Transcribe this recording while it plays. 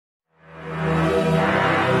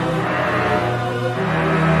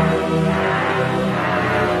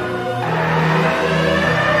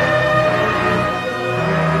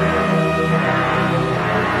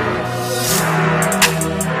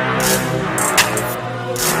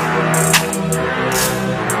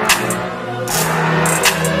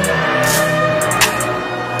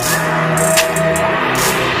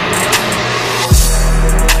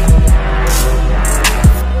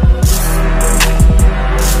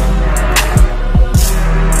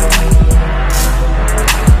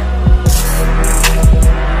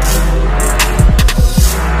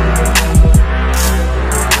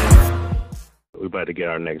to get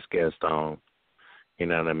our next guest on. You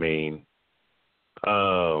know what I mean?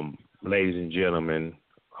 Ladies and gentlemen,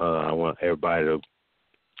 I want everybody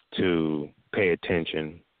to pay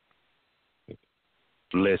attention,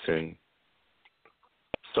 listen,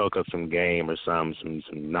 soak up some game or some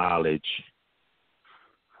knowledge.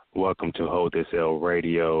 Welcome to Hold This L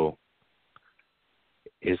Radio.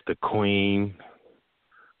 It's the queen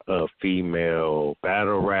of female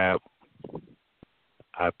battle rap.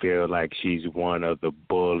 I feel like she's one of the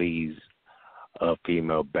bullies of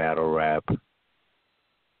female battle rap.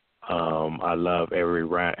 I love every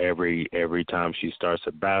round, every time she starts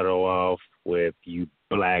a battle off with "you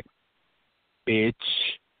black bitch."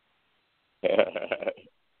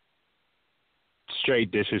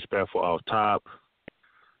 Straight disrespectful off top.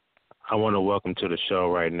 I want to welcome to the show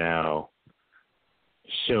right now,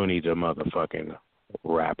 Shooney, the motherfucking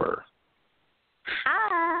rapper.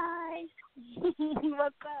 Hi.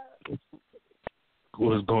 What's up?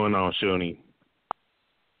 What's going on, Shooney?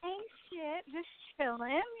 Ain't shit. Just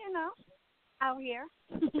chilling, out here.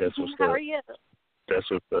 That's what's How up. are you?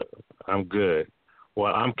 That's what's up. I'm good.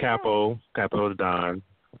 Well, I'm Capo the Don,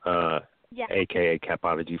 a.k.a.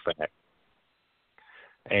 CapologyFactz.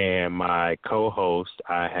 And my co-host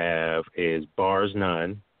I have is Bars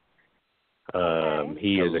None.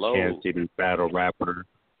 He is a Kansas City battle rapper.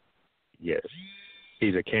 Yes.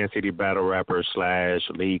 He's a Kansas City battle rapper /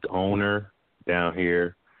 league owner down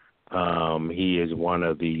here. He is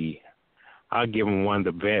I'll give him one of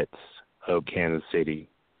the vets of Kansas City.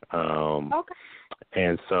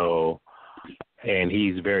 And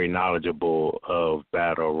he's very knowledgeable of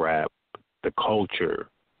battle rap, the culture,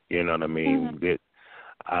 you know what I mean? Mm-hmm.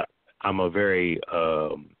 I'm a very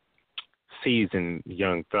seasoned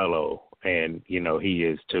young fellow, and, he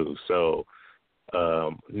is too. So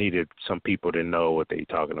needed some people to know what they're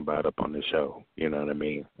talking about up on the show, you know what I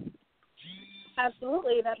mean?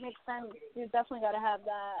 Absolutely, that makes sense. You definitely got to have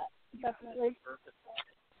that, definitely.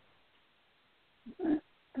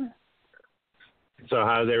 So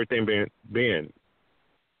how's everything been?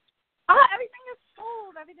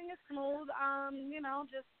 Everything is smooth.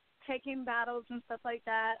 Just taking battles and stuff like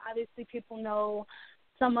that. Obviously, people know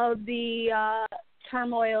some of the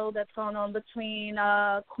turmoil that's going on between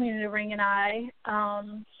Queen of the Ring and I.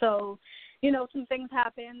 So, some things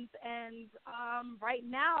happened, and right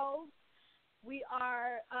now we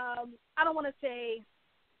are, I don't want to say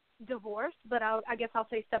divorced, but I guess I'll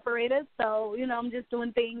say separated. So, I'm just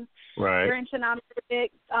doing things, branching out a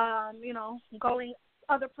bit, going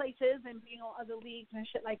other places and being on other leagues and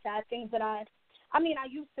shit like that, things that I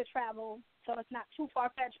used to travel, so it's not too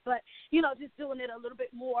far-fetched, but, just doing it a little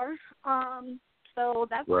bit more. So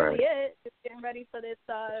that's really it. Just getting ready for this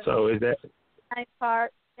so is that nice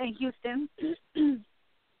part in Houston.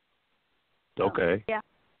 Okay. Yeah.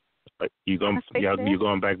 You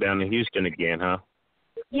going back down to Houston again, huh?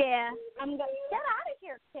 Yeah. I'm going to get out of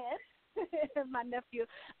here, kid. My nephew.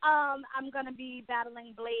 I'm going to be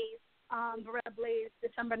battling Blaze, Beretta Blaze,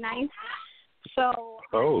 December 9th. So.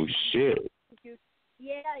 Oh, shit.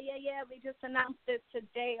 Yeah. We just announced it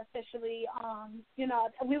today officially.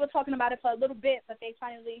 We were talking about it for a little bit, but they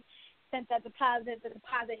finally sent that deposit. The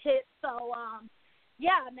deposit hit. So,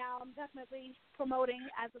 now I'm definitely promoting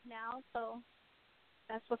as of now. So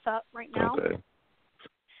that's what's up right now. Okay.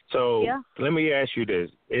 So let me ask you this.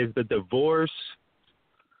 Is the divorce,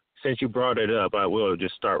 since you brought it up, I will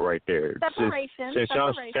just start right there. Separation. Since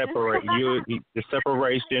y'all separate, the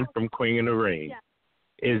separation from Queen of the Ring. Yeah.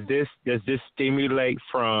 Does this stimulate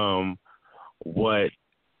from what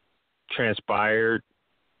transpired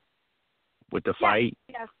with the fight?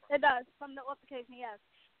 Yes, it does. From the altercation, yes.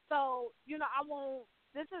 So,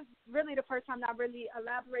 this is really the first time I really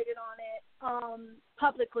elaborated on it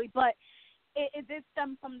publicly, but it did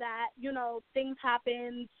stem from that. Things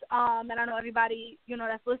happened, and I know everybody,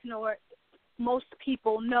 that's listening, or most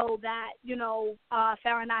people know that,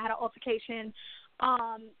 Farrah and I had an altercation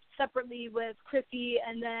separately with Chrissy,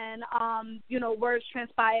 and then, words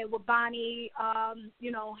transpired with Bonnie,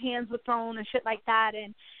 hands were thrown and shit like that,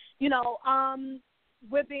 and,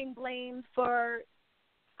 we're being blamed for,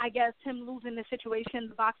 I guess, him losing the situation,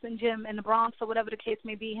 the boxing gym in the Bronx, or whatever the case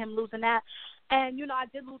may be, him losing that. And, I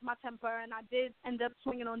did lose my temper, and I did end up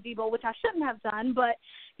swinging on Debo, which I shouldn't have done. But,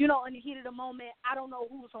 in the heat of the moment, I don't know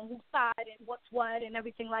who's on whose side and what's what and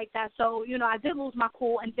everything like that. So, I did lose my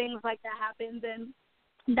cool, and things like that happened. And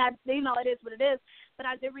that, it is what it is. But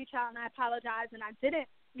I did reach out, and I apologized, and I didn't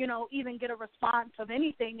even get a response of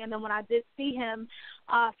anything. And then when I did see him,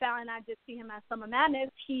 Farrah and I did see him at Summer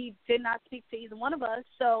Madness, he did not speak to either one of us.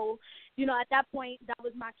 So, at that point, that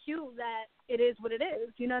was my cue that it is what it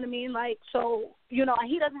is. You know what I mean? Like, so, he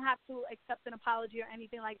doesn't have to accept an apology or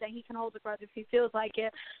anything like that. He can hold a grudge if he feels like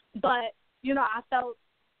it. But, I felt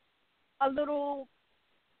a little,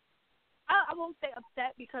 I won't say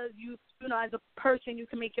upset, because as a person, you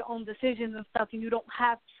can make your own decisions and stuff, and you don't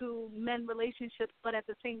have to mend relationships. But at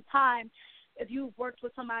the same time, if you've worked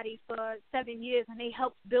with somebody for 7 years and they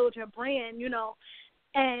helped build your brand,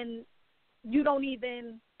 and you don't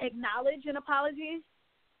even acknowledge an apology,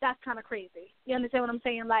 that's kind of crazy. You understand what I'm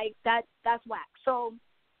saying? Like, that's whack. So,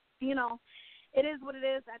 it is what it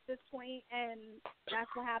is at this point, and that's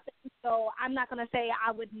what happened. So I'm not going to say I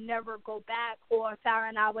would never go back, or Farrah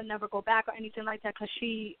and I would never go back or anything like that, because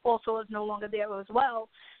she also is no longer there as well.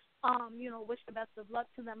 Wish the best of luck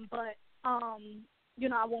to them. But, I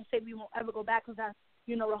won't say we won't ever go back, because that's,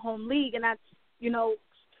 the home league, and that's,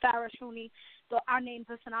 Farrah, Shooney. So our names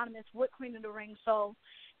are synonymous with Queen of the Ring. So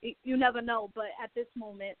you never know. But at this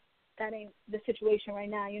moment, that ain't the situation right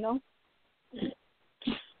now,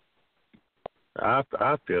 I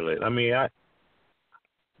feel it. I mean,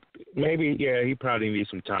 he probably needs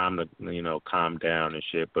some time to, calm down and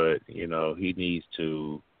shit, but, he needs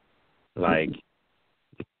to, like,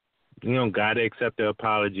 gotta accept the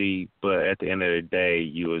apology, but at the end of the day,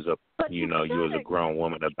 you as a grown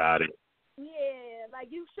woman about it. Yeah, like,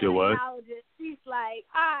 you should acknowledge it. She's like,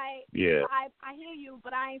 I hear you,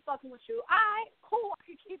 but I ain't fucking with you. Cool, I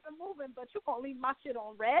can keep it moving, but you gonna leave my shit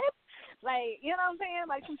on red? Like, you know what I'm saying?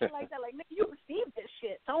 Like, some shit like that. Like, nigga, you received this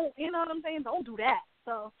shit. Don't, you know what I'm saying? Don't do that.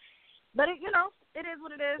 So, but, it is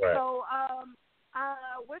what it is. Right. So,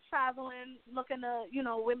 we're traveling, looking to,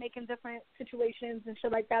 we're making different situations and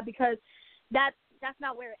shit like that, because that's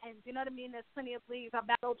not where it ends. You know what I mean? There's plenty of leagues. I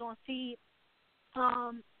battled on C.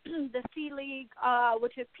 The C League,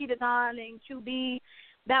 which is Peter Don and QB,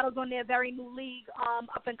 battles on their very new league,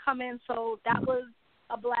 up and coming. So that was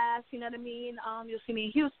a blast, you know what I mean? You'll see me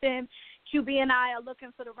in Houston. QB and I are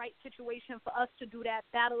looking for the right situation for us to do that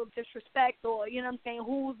battle of disrespect, or, you know what I'm saying,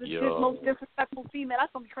 who's the most disrespectful female.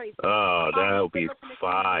 That's going to be crazy. Oh, that'll be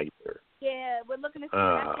fire. Yeah, we're looking to see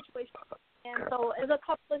that situation. And so there's a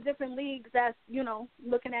couple of different leagues that's,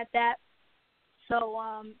 looking at that. So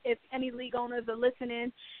if any league owners are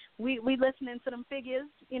listening, we listening to them figures,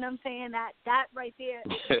 you know what I'm saying? That right there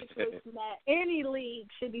is a situation that any league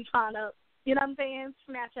should be trying to, you know what I'm saying,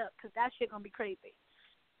 snatch up, because that shit going to be crazy,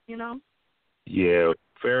 Yeah,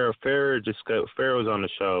 Farrah was on the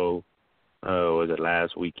show, was it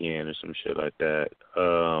last weekend or some shit like that?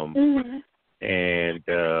 And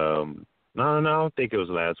no, I don't think it was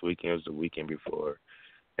last weekend. It was the weekend before.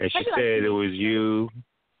 And she said it was you.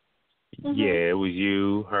 Mm-hmm. Yeah, it was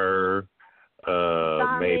you, her,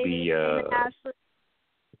 maybe Ashley,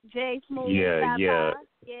 Jay Smooth. Yeah.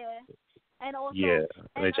 And also,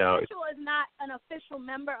 and official is not an official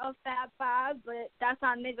member of FACTZ, but that's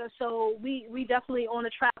our nigga. So we definitely on a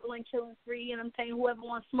traveling, killing spree. You know what I'm saying? Whoever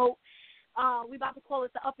wants smoke, we about to call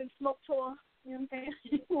it the Up and Smoke Tour. You know what I'm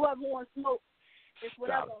saying? Whoever wants smoke, it's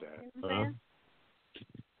whatever. You know what I'm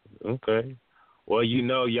saying? Okay. Well,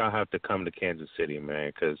 y'all have to come to Kansas City,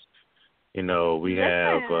 man, because we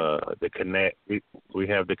have the Connect. We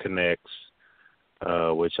have the Connects.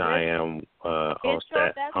 Which I am on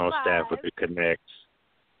staff with the Connects.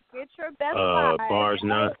 Get your best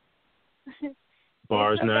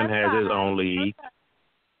Bars None has his own league.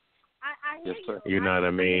 I hear you. You know what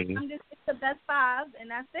I mean? I'm just the best five,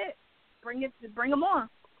 and that's it. Bring them on.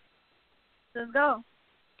 Let's go.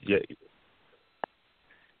 Yeah.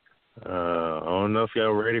 I don't know if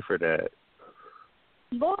y'all ready for that.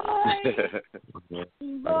 Boy.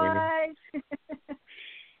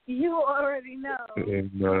 You already know.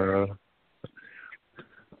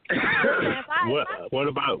 What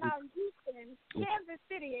about Houston? Kansas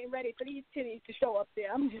City ain't ready for these titties to show up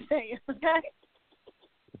there. I'm just saying, okay?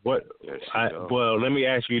 Well, let me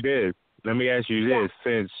ask you this.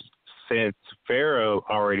 Since Farrah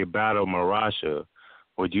already battled Marasha,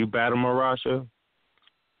 would you battle Marasha?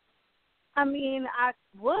 I mean, I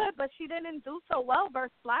would, but she didn't do so well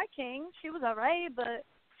versus Fly King. She was all right, but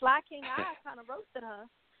Fly King, I kind of roasted her.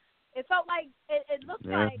 It felt like it looked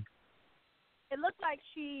like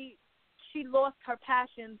she lost her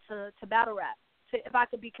passion to battle rap. If I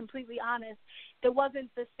could be completely honest, it wasn't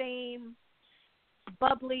the same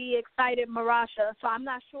bubbly, excited Marasha. So I'm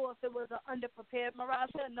not sure if it was an underprepared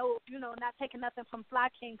Marasha. No, not taking nothing from Fly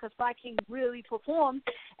King, because Fly King really performed,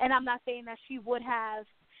 and I'm not saying that she would have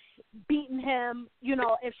beaten him,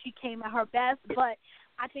 if she came at her best. But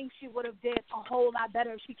I think she would have did a whole lot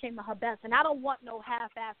better if she came to her best. And I don't want no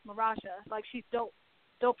half-ass Marasha. Like, she's dope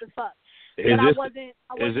as fuck. Is but this,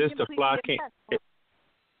 I wasn't is this the Fly King?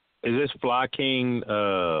 Is this Fly King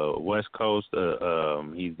West Coast?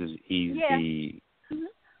 He's yeah. the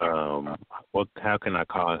what? How can I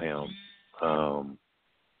call him?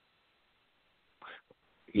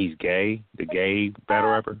 He's gay, the gay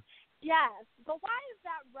battle rapper. Yes, but why is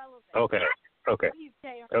that relevant?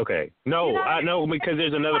 Okay. No, I know because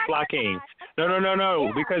there's another Fly King. No.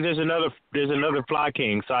 Yeah. Because there's another Fly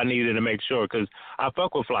King, so I needed to make sure because I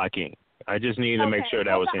fuck with Fly King. I just needed to make sure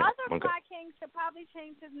that was him. The other Fly King should probably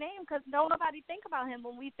change his name because don't nobody think about him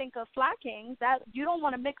when we think of Fly King. That you don't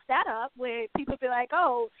want to mix that up where people be like,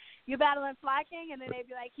 oh, you're battling Fly King, and then they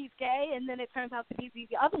be like, he's gay, and then it turns out to be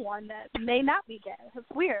the other one that may not be gay. It's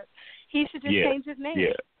weird. He should just change his name.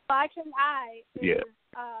 Yeah. Fly King I is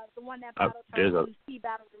the one that battled her when he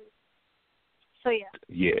battled her. So yeah.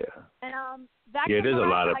 Yeah. And there's a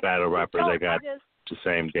lot of battle rappers that got the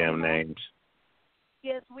same damn names.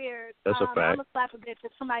 Yeah, it's weird. That's a fact. I'm a slap a bitch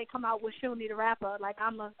if somebody come out with Shooney the rapper. Like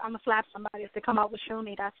I'm a slap somebody if they come out with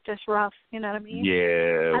Shooney. That's just rough. You know what I mean?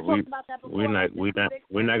 Yeah,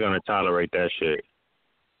 we're not gonna tolerate that shit.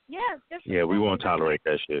 Yeah, we won't tolerate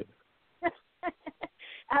that shit.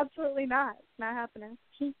 Absolutely not. It's not happening.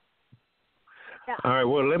 Yeah. All right.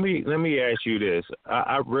 Well, let me ask you this.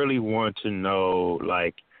 I really want to know,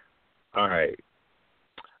 like, all right.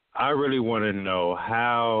 I really want to know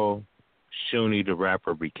how Shooney the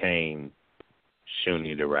rapper became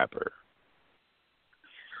Shooney the rapper.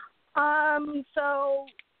 So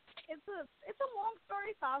it's a long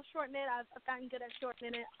story, so I'll shorten it. I've gotten good at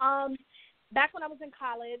shortening it. Back when I was in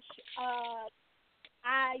college,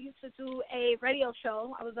 I used to do a radio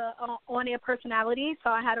show. I was a on-air personality, so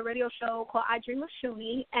I had a radio show called I Dream of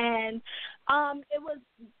Shooney, and it was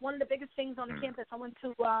one of the biggest things on the campus. I went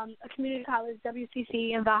to a community college,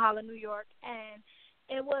 WCC, in Valhalla, New York, and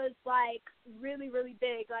it was, like, really, really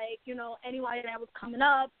big. Like, you know, anybody that was coming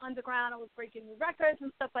up, underground, I was breaking new records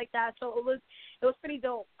and stuff like that, so it was pretty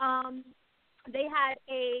dope. They had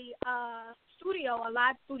a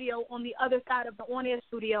live studio on the other side of the on-air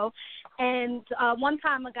studio, and one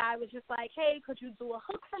time a guy was just like, hey, could you do a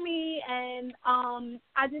hook for me? And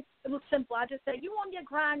it was simple. I just said, you on your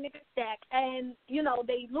grind, nigga, stack. And, you know,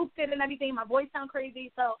 they looped it and everything. My voice sound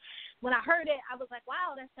crazy. So when I heard it, I was like,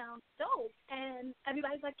 wow, that sounds dope. And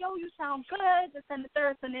everybody's like, yo, you sound good, this and the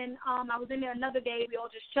third. And then I was in there another day. We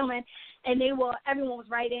all just chilling, and everyone was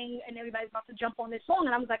writing, and everybody's about to jump on this song.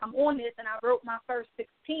 And I was like, I'm on this. And I wrote my first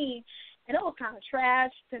 16, and it was kind of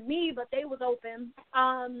trash to me, but they was open.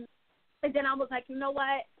 And then I was like, you know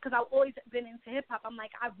what, because I've always been into hip-hop, I'm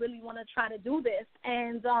like, I really want to try to do this.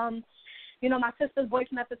 And, you know, my sister's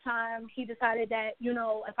boyfriend at the time, he decided that, you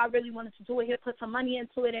know, if I really wanted to do it, he'd put some money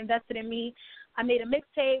into it, invested in me. I made a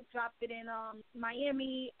mixtape, dropped it in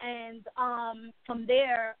Miami, and from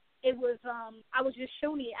there, it was I was just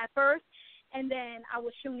Shooney at first. And then I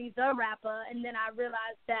was Shooney the rapper, and then I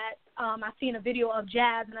realized that I seen a video of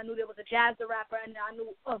Jazz, and I knew there was a Jazz the rapper, and I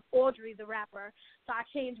knew of Audrey the rapper, so I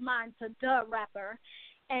changed mine to the rapper.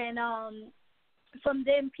 And from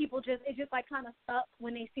then, it just like kind of stuck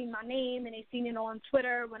when they seen my name, and they seen it on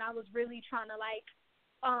Twitter when I was really trying to, like,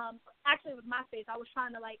 actually it was MySpace. I was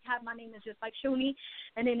trying to, like, have my name as just like Shooney,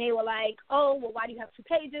 and then they were like, oh, well, why do you have 2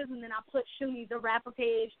 pages? And then I put Shooney the rapper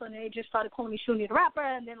page, so then they just started calling me Shooney the rapper,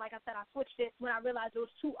 and then, like I said, I switched it when I realized there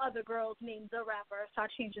was 2 other girls named the rapper, so I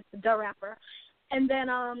changed it to the rapper. And then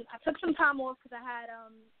I took some time off because I had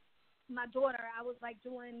my daughter. I was, like,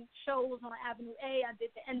 doing shows on Avenue A. I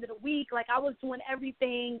did the end of the week. Like, I was doing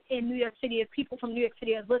everything in New York City. If people from New York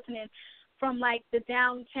City are listening, from, like, the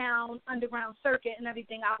downtown underground circuit and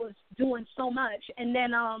everything, I was doing so much. And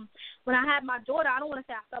then when I had my daughter, I don't want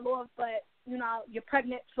to say I fell off, but, you know, you're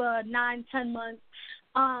pregnant for 9-10 months.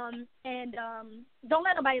 And don't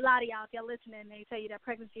let nobody lie to y'all if you're listening. They tell you that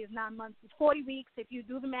pregnancy is 9 months. It's 40 weeks. If you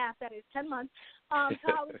do the math, that is 10 months. So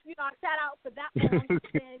I was, you know, I sat out for that long.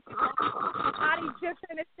 And, you know, your body's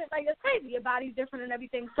different and shit. Like, it's crazy. Your body's different and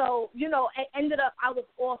everything. So, you know, it ended up I was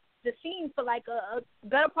off the scene for like a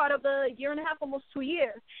better part of a year and a half, almost 2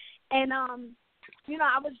 years. And, you know,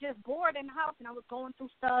 I was just bored in the house, and I was going through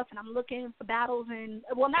stuff, and I'm looking for battles, and,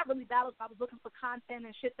 well, not really battles, but I was looking for content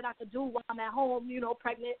and shit that I could do while I'm at home, you know,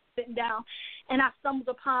 pregnant, sitting down. And I stumbled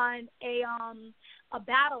upon a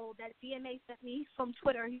battle that DNA sent me from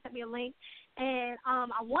Twitter. He sent me a link, and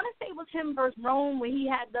I want to say it was him versus Rome, where he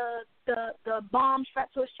had the bomb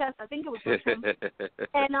strapped to his chest. I think it was him.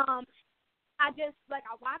 And I just, like,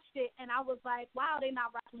 I watched it, and I was like, wow, they're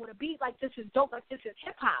not rapping with a beat. Like, this is dope. Like, this is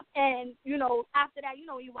hip-hop. And, you know, after that, you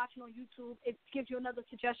know, you're watching on YouTube, it gives you another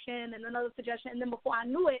suggestion and another suggestion. And then before I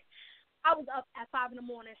knew it, I was up at 5 in the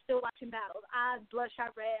morning still watching battles. Eyes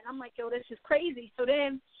bloodshot red. And I'm like, yo, this is crazy. So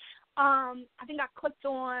then I think I clicked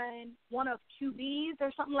on one of QB's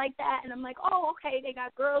or something like that, and I'm like, oh, okay, they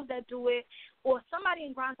got girls that do it, or somebody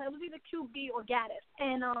in Grindside. It was either QB or Gaddis.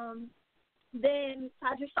 And then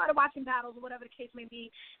I just started watching battles or whatever the case may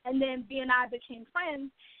be, and then B and I became friends.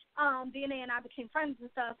 DNA and I became friends and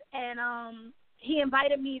stuff, and he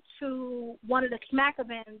invited me to one of the Smack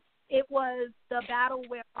events. It was the battle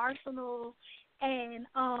where Arsenal and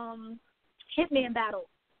Hitman battled.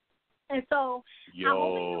 And so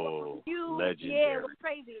legendary. Yeah, it was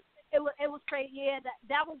crazy. It was crazy. Yeah,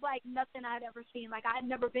 that was like nothing I'd ever seen. Like, I had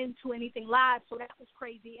never been to anything live, so that was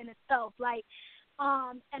crazy in itself. Like,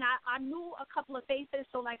 and I knew a couple of faces,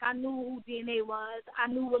 so, like, I knew who DNA was.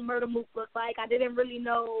 I knew what Murder Mook looked like. I didn't really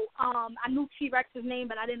know. I knew T-Rex's name,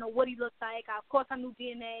 but I didn't know what he looked like. Of course, I knew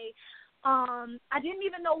DNA. I didn't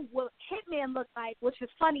even know what Hitman looked like, which is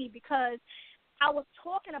funny because I was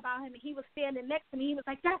talking about him, and he was standing next to me. He was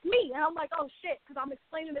like, that's me. And I'm like, oh, shit, because I'm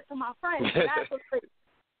explaining it to my friends. And that's what's crazy.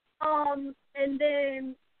 And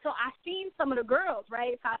then, so I seen some of the girls,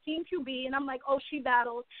 right? So I seen QB, and I'm like, oh, she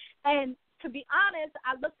battles. And to be honest,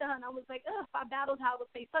 I looked at her, and I was like, ugh, if I battled her, I would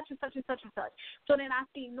say such and such and such and such. So then I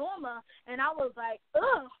seen Norma, and I was like,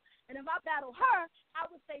 ugh. And if I battle her, I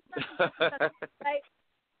would say such and such and such, right?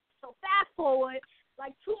 So fast forward,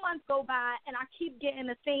 like 2 months go by, and I keep getting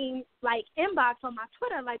the same, like, inbox on my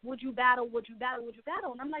Twitter, like, would you battle, would you battle, would you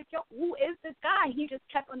battle? And I'm like, yo, who is this guy? He just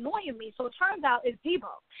kept annoying me. So it turns out it's Debo.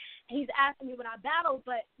 He's asking me would I battle,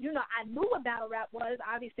 but, you know, I knew what battle rap was,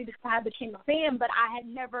 obviously, because I became a fan, but I had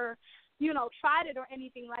never, you know, tried it or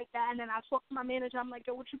anything like that. And then I talked to my manager. I'm like,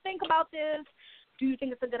 yo, what you think about this? Do you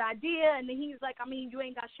think it's a good idea? And then he's like, I mean, you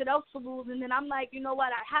ain't got shit else to lose. And then I'm like, you know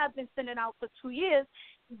what? I have been sending out for 2 years.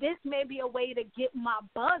 This may be a way to get my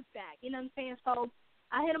buzz back. You know what I'm saying? So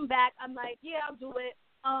I hit him back. I'm like, yeah, I'll do it.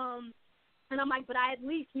 And I'm like, but I at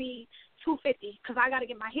least need $250 because I got to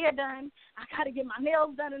get my hair done. I got to get my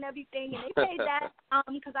nails done and everything. And they paid that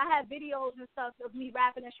because I had videos and stuff of me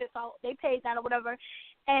rapping and shit. So they paid that or whatever.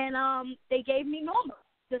 And they gave me Norma,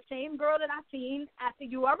 the same girl that I seen at the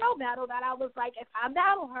URL battle that I was like, if I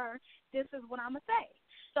battle her, this is what I'm going to say.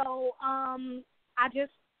 So I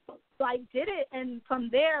just, like, did it. And from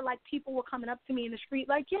there, like, people were coming up to me in the street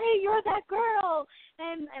like, yay, you're that girl.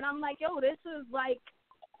 And I'm like, yo, this is, like,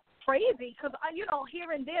 crazy because, you know,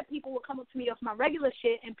 here and there people will come up to me off my regular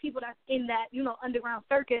shit and people that's in that, you know, underground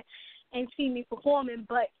circuit and see me performing.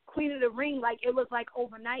 But Queen of the Ring, like, it was like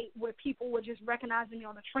overnight where people were just recognizing me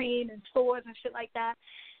on the train and stores and shit like that.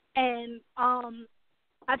 And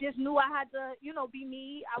I just knew I had to, you know, be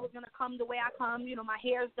me. I was going to come the way I come. You know, my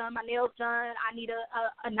hair's done, my nails done. I need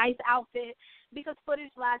a nice outfit because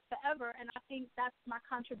footage lasts forever. And I think that's my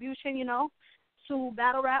contribution, you know, to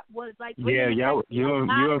battle rap was like, yeah, you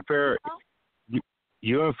and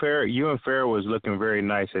Farrah was looking very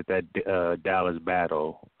nice at that Dallas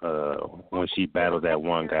battle when she battled that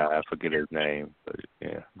one guy. I forget his name, but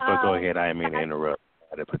yeah. But go ahead. I didn't mean to interrupt. I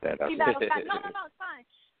had to put that out. No, it's fine.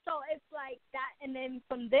 So it's like that, and then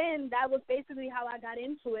from then, that was basically how I got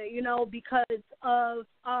into it, you know, because of,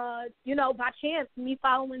 you know, by chance, me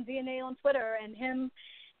following DNA on Twitter and him,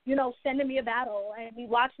 you know, sending me a battle and me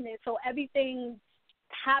watching it. So everything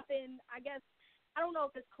happened, I guess. I don't know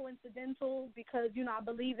if it's coincidental because, you know, I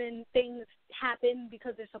believe in things happen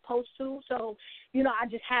because they're supposed to. So, you know, I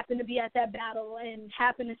just happened to be at that battle and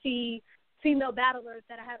happened to see female battlers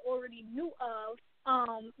that I had already knew of.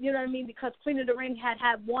 You know what I mean? Because Queen of the Ring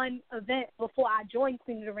had one event before I joined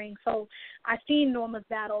Queen of the Ring. So I seen Norma's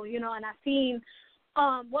battle, you know, and I seen,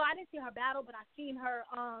 well, I didn't see her battle, but I seen her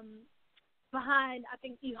behind, I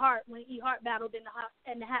think, E. Hart, when E. Hart battled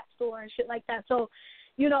in the hat store and shit like that. So,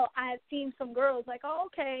 you know, I had seen some girls like, oh,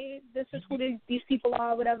 okay, this is who these people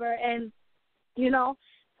are or whatever. And, you know,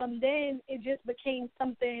 from then it just became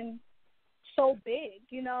something so big,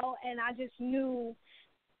 you know, and I just knew,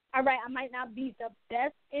 all right, I might not be the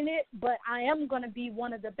best in it, but I am going to be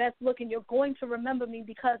one of the best looking. You're going to remember me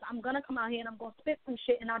because I'm going to come out here and I'm going to spit some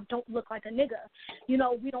shit and I don't look like a nigga. You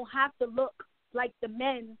know, we don't have to look like the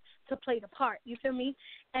men to play the part. You feel me?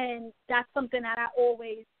 And that's something that I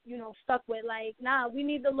always, you know, stuck with. Like, nah, we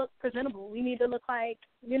need to look presentable. We need to look like,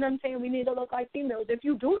 you know what I'm saying? We need to look like females. If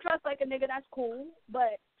you do dress like a nigga, that's cool,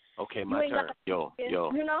 but okay, my turn. Yo,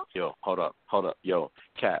 you know? Yo, hold up. Yo,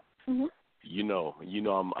 Cap. Mm-hmm. You know,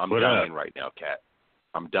 I'm dying right now, Cap.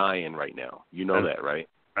 I'm dying right now. You know that, right?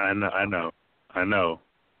 I know.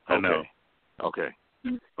 Okay.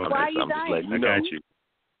 Why are you so I'm dying? just letting you I know. got you.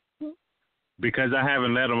 Because I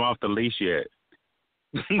haven't let him off the leash yet.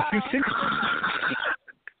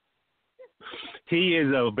 He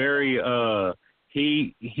is a very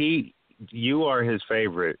you are his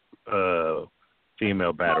favorite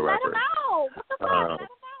female battle let rapper. him out. What the fuck?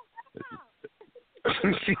 Let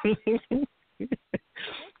him out.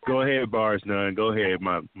 Go ahead, Bars None. Go ahead,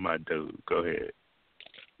 my dude. Go ahead.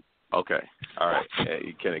 Okay. All right.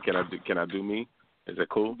 Hey, can I do me? Is that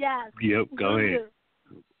cool? Yes. Yep. Go ahead.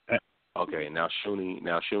 Okay. Now Shooney,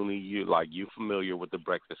 you familiar with the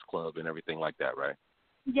Breakfast Club and everything like that, right?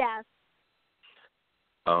 Yes.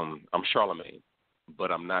 I'm Charlemagne,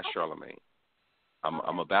 but I'm not Charlemagne.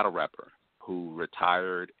 I'm a battle rapper who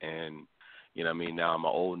retired, and you know what I mean. Now I'm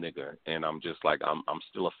an old nigga, and I'm just like I'm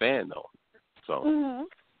still a fan though. So. Mm-hmm.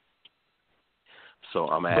 So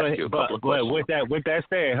I'm gonna ask you a couple of questions. With that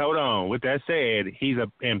said, hold on. With that said, he's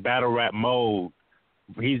in battle rap mode.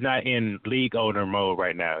 He's not in league owner mode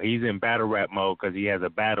right now. He's in battle rap mode because he has a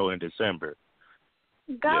battle in December.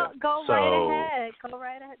 Go right ahead. Go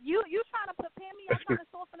right ahead. You trying to prepare me? I'm trying to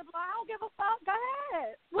soften the blow. I don't give a fuck. Go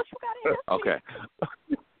ahead. What you got in Okay.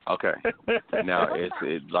 Okay. Now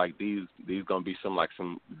it's like these gonna be some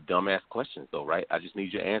dumbass questions though, right? I just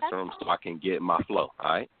need you to answer them so I can get my flow.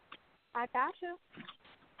 All right. I got you.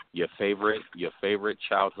 Your favorite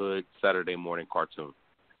childhood Saturday morning cartoon?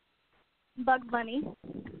 Bugs Bunny.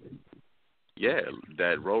 Yeah,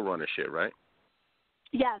 that Roadrunner shit, right?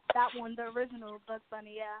 Yes, that one, the original Bugs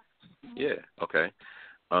Bunny. Yeah. Mm-hmm. Yeah. Okay.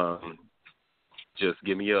 Just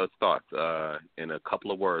give me your thoughts in a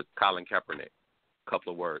couple of words. Colin Kaepernick.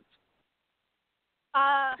 Couple of words.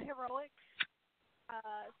 Heroic.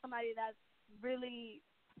 Somebody that's really,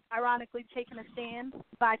 ironically, taking a stand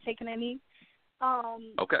by taking a knee.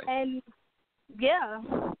 Okay. And yeah,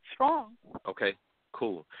 strong. Okay.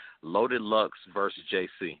 Cool. Loaded Lux versus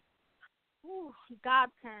JC. Ooh,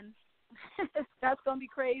 godsend. That's gonna be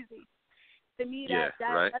crazy. To me,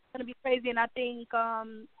 right. that's gonna be crazy, and I think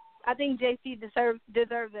JC deserves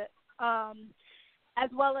it. As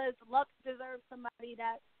well as Lux deserves somebody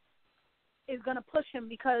that is gonna push him,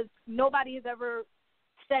 because nobody has ever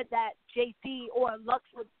said that JC or Lux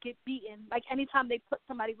would get beaten. Like, anytime they put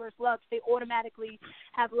somebody versus Lux, they automatically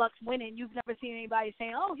have Lux winning. You've never seen anybody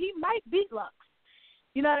saying, "Oh, he might beat Lux."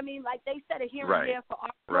 You know what I mean? Like, they said it here and there for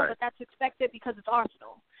Arsenal, but that's expected because it's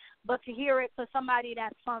Arsenal. But to hear it for somebody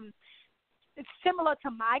that's it's similar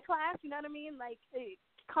to my class, you know what I mean? Like,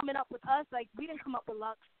 coming up with us, like, we didn't come up with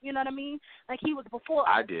Lux, you know what I mean? Like, he was before us.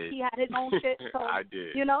 I did. He had his own shit, so, I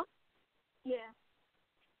did. You know? Yeah.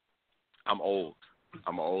 I'm old.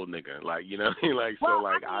 I'm an old nigga. Like, you know what I mean? Like, so,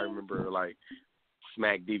 like, I remember, like,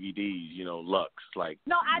 Smack DVDs, you know, Lux, like,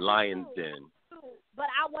 no, Lion's Den. But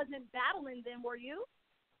I wasn't battling then, were you?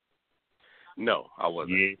 No, I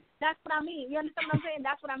wasn't. Yeah. That's what I mean. You understand what I'm saying?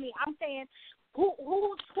 That's what I mean. I'm saying, who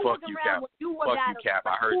was you, around Cap. when you were Fuck battling? you, Cap.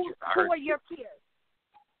 I heard you. Who were your peers?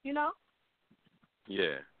 You know?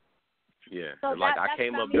 Yeah. Yeah. So like, I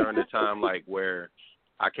came up during the time, like, where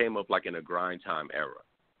I came up, like, in a grind time era.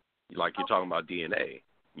 Like, you're talking about DNA.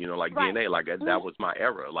 You know, like, DNA, like, that was my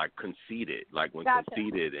era. Like, Conceited. Like, when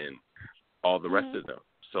Conceited and all the rest of them.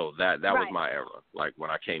 So that was my era, like, when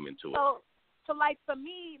I came into it. So like, for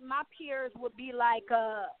me, my peers would be like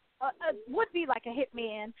a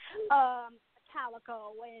Hitman,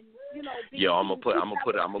 Calico, and you know. Yeah, I'm gonna put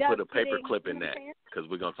a paper clip in that, because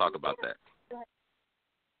we're gonna talk about that.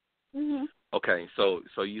 Mhm. Okay, so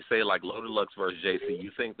you say like Loaded Lux versus JC.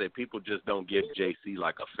 You think that people just don't give JC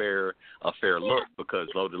like a fair look, because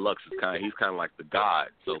Loaded Lux is he's kind of like the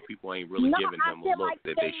god, so people ain't really giving him a look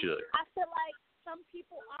that they should. I feel like some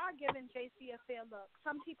people are giving JC a fair look.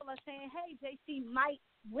 Some people are saying, "Hey, JC might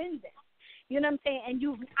win this." You know what I'm saying?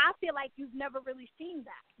 And I feel like you've never really seen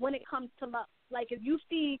that when it comes to Lux. Like, if you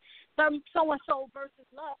see so and so versus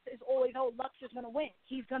Lux, it's always, oh, Lux is gonna win.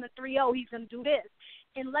 He's gonna 3-0. He's gonna do this.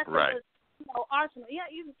 Unless it was, Arsenal. Yeah,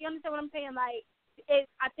 you understand what I'm saying? Like,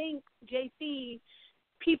 I think JC,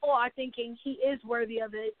 people are thinking he is worthy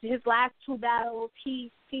of it. His last two battles,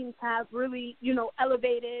 he seems to have really,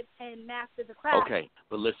 elevated and mastered the craft. Okay,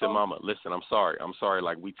 but listen, Mama, I'm sorry.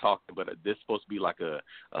 Like, we talked, but this is supposed to be like a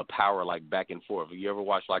power, like, back and forth. Have you ever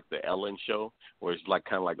watched, like, the Ellen show, where it's like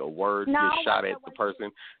kind of like a word gets shot at the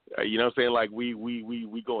person? You know what I'm saying? Like, we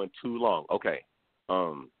going too long. Okay.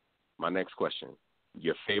 My next question: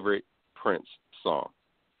 your favorite Prince song?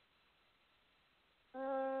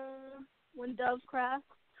 When Doves Cry.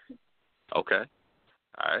 Okay.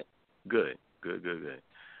 All right. Good.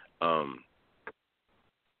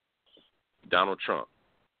 Donald Trump.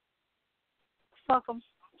 Fuck him.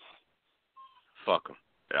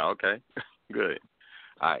 Yeah, okay. Good.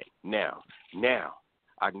 All right. Now,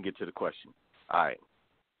 I can get to the question. All right.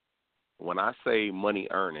 When I say money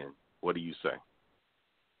earning, what do you say?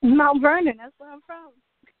 Mount Vernon. That's where I'm from.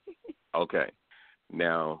 Okay.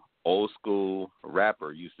 Now, old school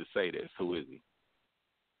rapper used to say this. Who is he?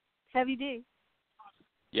 Heavy D.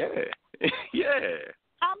 Yeah. Yeah.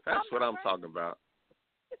 That's what I'm talking about.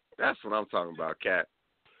 That's what I'm talking about, Cat.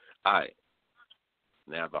 All right.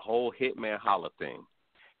 Now, the whole Hitman Holla thing,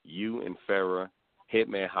 you and Farrah,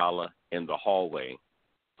 Hitman Holla in the hallway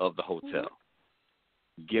of the hotel.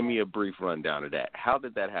 Mm-hmm. Give me a brief rundown of that. How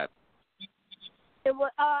did that happen? It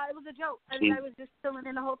was a joke. Everybody was just chilling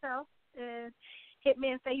in the hotel, and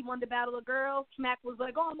Hitman said he wanted to battle a girl. Smack was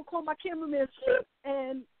like, "Oh, I'm gonna call my cameraman,"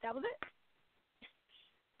 and that was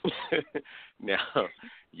it. Now,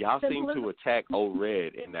 y'all seem to attack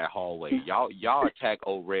O-Red in that hallway. Y'all attack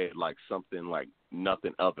O-Red like something like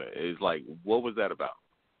nothing other. It's like, what was that about?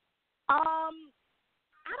 I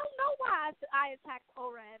don't know why I attacked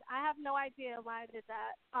O-Red. I have no idea why I did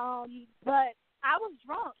that. But I was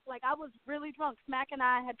drunk. Like, I was really drunk. Smack and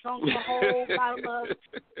I had drunk the whole bottle of,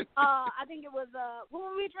 I think it was, what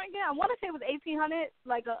were we drinking? I want to say it was 1800,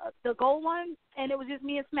 like the gold one, and it was just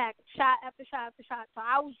me and Smack, shot after shot after shot. So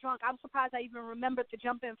I was drunk. I'm surprised I even remembered to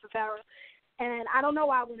jump in for Farrah. And I don't know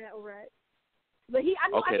why I went at O-Red. But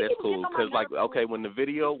okay, that's cool. Because, like, okay, when the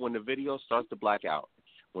video starts to black out,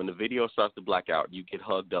 you get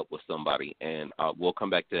hugged up with somebody, and we'll come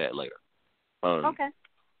back to that later. Okay.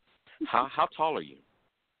 How tall are you?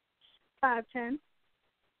 5'10".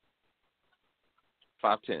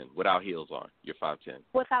 5'10", without heels on. You're 5'10".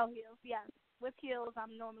 Without heels, yes. With heels,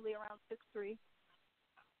 I'm normally around 6'3".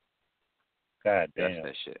 God damn. That's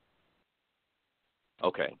that shit.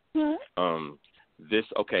 Okay. Mm-hmm.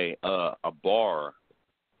 A bar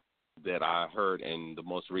that I heard in the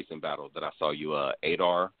most recent battle that I saw you,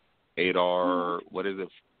 ADR, what is it,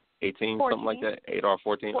 18, 14. Something like that? ADR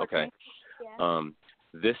 14? Okay. Yeah.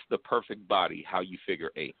 This the perfect body, how you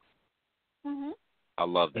figure 8. Mm-hmm. I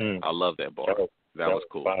love that. I love that bar. That was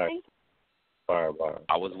cool. Fire bar.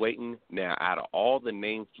 I was waiting. Now, out of all the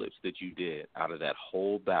name flips that you did, out of that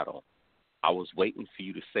whole battle, I was waiting for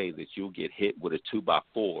you to say that you'll get hit with a 2x4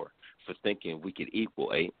 for thinking we could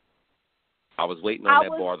equal 8. I was waiting on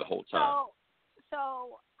that bar the whole time.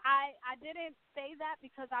 So I didn't say that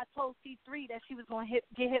because I told C3 that she was going to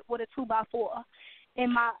get hit with a 2x4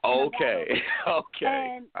 in my Okay. And all you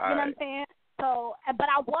know what I'm saying? So, but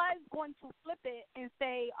I was going to flip it and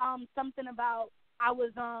say something about I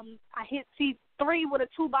hit C3 with a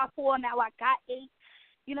 2x4. Now I got 8.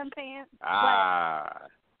 You know what I'm saying? But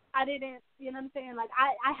I didn't. You know what I'm saying? Like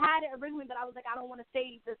I had it originally, but I was like, I don't want to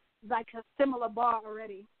say this like a similar bar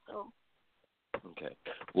already. So. Okay.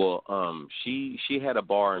 Well, she had a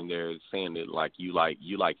bar in there saying that like you like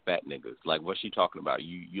fat niggas. Like, what's she talking about?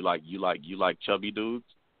 You like chubby dudes?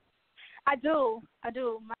 I do.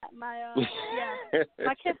 My yeah.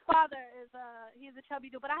 My kid's father is he's a chubby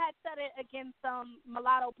dude, but I had said it against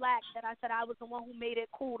Mulatto Black that I said I was the one who made it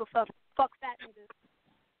cool to fuck fat niggas.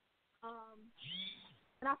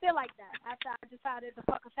 And I feel like that. After I decided to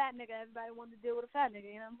fuck a fat nigga, everybody wanted to deal with a fat nigga.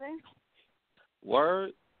 You know what I'm saying?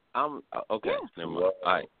 Word. I'm okay. Yeah. Never mind.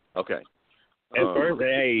 All right. Okay. At first,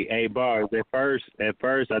 hey, Bars. At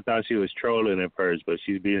first, I thought she was trolling at first, but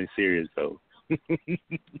she's being serious though.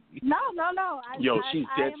 No. She's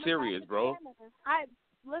dead serious, bro.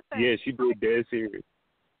 Listen. Yeah, she's dead serious.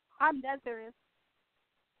 I'm dead serious.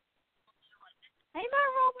 Ain't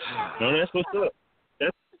nothing wrong with that. No, that's what's up.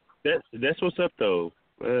 That's what's up though.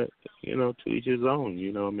 To each his own.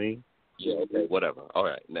 You know what I mean? Yeah. Okay. Whatever. All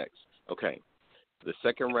right. Next. Okay. The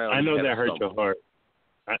second round. I know that hurt your heart.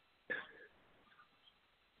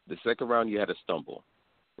 The second round, you had a stumble,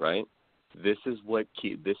 right? This is what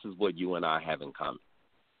you and I have in common.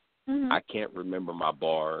 Mm-hmm. I can't remember my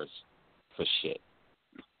bars for shit.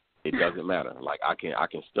 It doesn't matter. Like I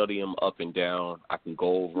can study them up and down. I can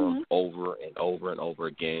go over them over and over and over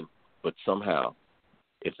again. But somehow,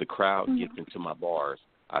 if the crowd gets into my bars,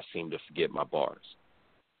 I seem to forget my bars.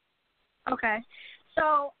 Okay.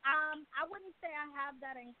 So I wouldn't say I have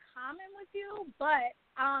that in common with you, but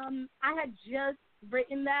I had just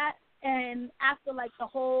written that, and after like the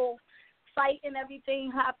whole fight and everything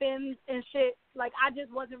happened and shit, like I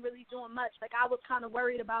just wasn't really doing much. Like I was kind of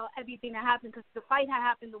worried about everything that happened because the fight had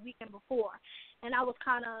happened the weekend before, and I was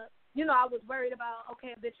kind of, I was worried about,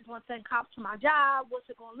 okay, bitches want to send cops to my job, what's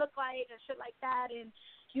it going to look like and shit like that, and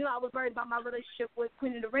I was worried about my relationship with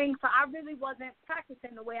Queen of the Ring, so I really wasn't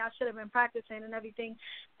practicing the way I should have been practicing and everything.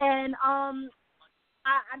 And I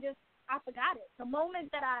forgot it. The moment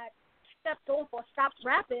that I stepped off or stopped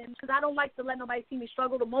rapping because I don't like to let nobody see me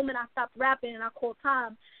struggle. The moment I stopped rapping and I called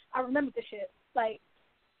time, I remembered the shit. Like,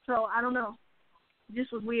 so I don't know. It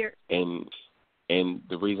just was weird. And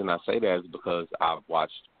the reason I say that is because I've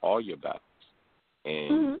watched all your battles,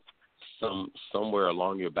 and somewhere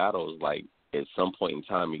along your battles, like at some point in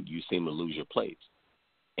time, you seem to lose your place.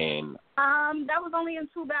 And that was only in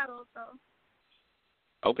 2 battles,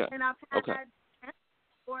 though. Okay. And I've had 10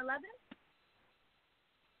 or 11.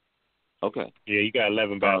 Okay. Yeah, you got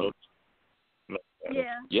 11 battles.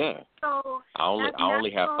 Yeah. Yeah. So I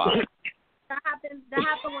only have 5. That happened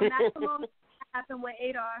with Maximum. That happened with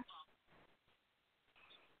Adar.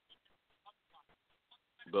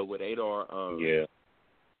 But with Adar, yeah,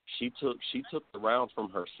 she took the round from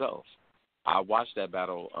herself. I watched that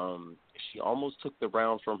battle. She almost took the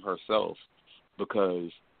round from herself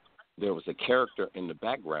because there was a character in the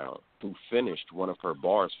background who finished one of her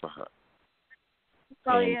bars for her.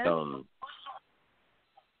 Oh, and yeah.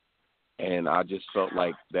 And I just felt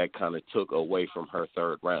like that kind of took away from her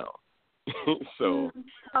 3rd round. So,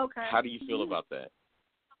 okay. How do you feel about that?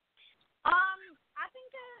 I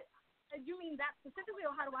think that you mean that specifically,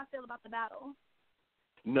 or how do I feel about the battle?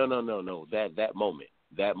 No.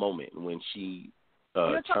 That moment when she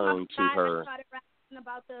turned to her. Started rapping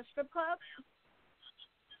about the strip club.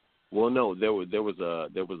 Well, no, there was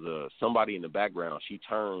a somebody in the background. She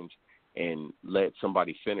turned and let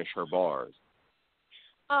somebody finish her bars.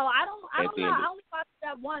 Oh, I don't know. I only watched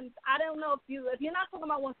that once. I don't know if you're not talking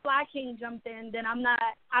about when Fly King jumped in, then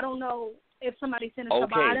I don't know if somebody finished her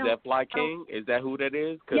bar. Okay, is that Fly King? Is that who that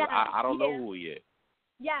is? Because I don't know who he is.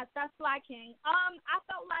 Yes, that's Fly King. I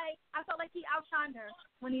felt like he outshined her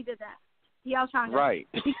when he did that. He outshined her. Right.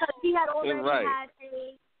 Because he had already had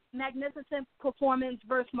a magnificent performance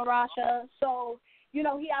versus Marasha, so he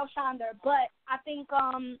outshined her. But I think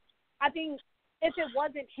if it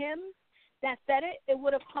wasn't him that said it, it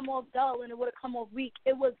would have come off dull and it would have come off weak.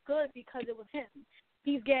 It was good because it was him.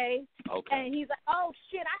 He's gay, and he's like, oh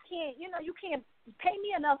shit, I can't. You can't pay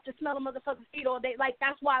me enough to smell a motherfucker's feet all day. Like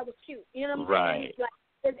that's why it was cute. You know what I'm saying? Like,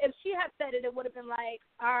 if she had said it, it would have been like,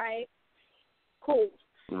 all right, cool.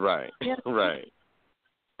 Right. Right.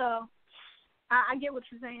 So I get what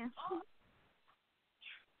you're saying.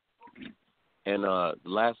 And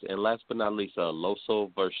last but not least,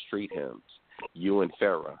 Loso versus Street Hymns. You and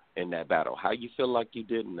Farrah in that battle. How you feel like you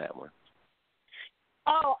did in that one?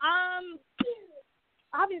 Oh,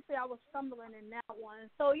 obviously I was stumbling in that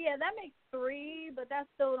one. So yeah, that makes 3, but that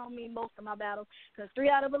still don't mean most of my battles because 3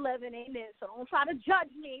 out of 11 ain't it. So don't try to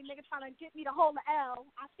judge me, nigga, trying to get me to hold the L.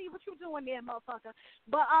 I see what you doing there, motherfucker.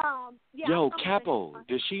 But yeah. Yo, Capo,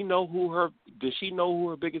 does she know who her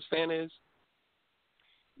biggest fan is?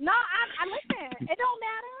 No, I listen. It don't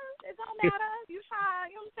matter. It don't matter. You try,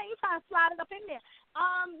 you know what I'm saying? You try to slide it up in there.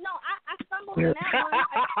 No, I stumbled in that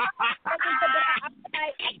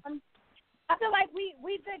one. I feel like we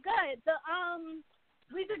did good.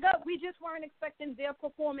 We did good. We just weren't expecting their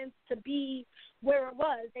performance to be where it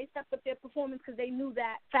was. They stepped up their performance because they knew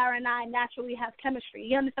that Farrah and I naturally have chemistry.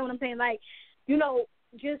 You understand what I'm saying? Like,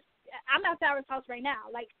 just I'm at Farrah's house right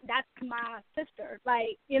now. Like, that's my sister.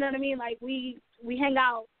 Like, you know what I mean? Like, we hang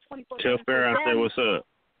out 24/7. Tell Farrah I said what's up.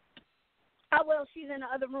 I will. She's in the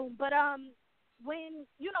other room. But when,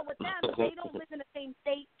 with them, they don't live in the same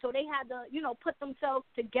state, so they had to, put themselves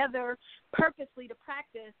together purposely to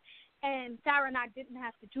practice. And Farrah and I didn't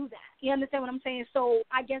have to do that. You understand what I'm saying? So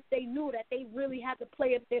I guess they knew that they really had to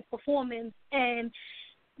play up their performance and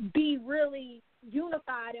be really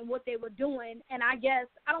unified in what they were doing. And I guess,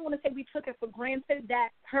 I don't want to say we took it for granted that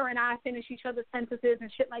her and I finish each other's sentences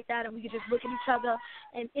and shit like that, and we could just look at each other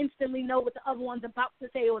and instantly know what the other one's about to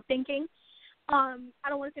say or thinking. I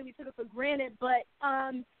don't want to say we took it for granted, but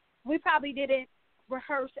we probably didn't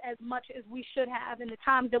rehearse as much as we should have. In the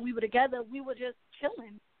times that we were together, we were just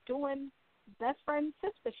chilling, doing best friend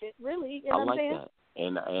sister shit, really. You know what I'm saying?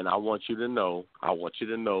 That. And I want you to know,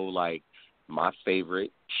 like, my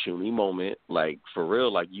favorite Shooney moment, like, for real,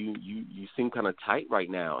 like, you seem kind of tight right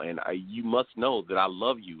now, and you must know that I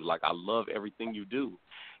love you. Like, I love everything you do.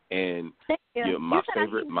 And my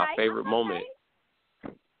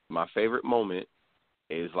favorite moment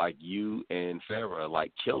is like you and Farrah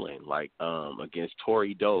like killing, like against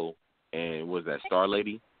Tori Doe, and was that Star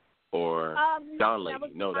Lady or Don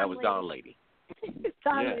Lady? No, that was Don Lady.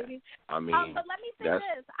 Don Lady. I mean, but let me say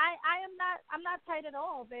this: I'm not tight at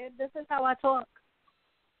all, babe. This is how I talk.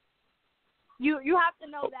 You have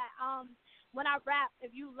to know that when I rap,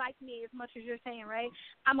 if you like me as much as you're saying, right,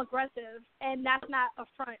 I'm aggressive, and that's not a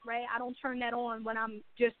front, right? I don't turn that on when I'm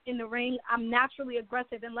just in the ring. I'm naturally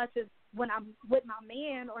aggressive unless it's when I'm with my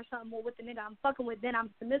man or something, or with the nigga I'm fucking with, then I'm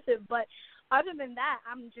submissive. But other than that,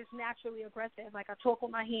 I'm just naturally aggressive. Like, I talk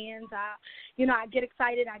with my hands. I get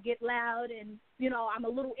excited. I get loud, and, I'm a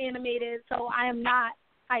little animated. So I am not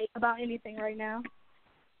hype about anything right now.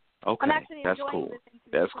 Okay, I'm actually that's enjoying cool. listening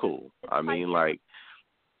to That's you. cool. I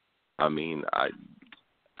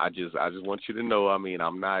just want you to know,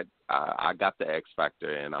 I'm not, I got the X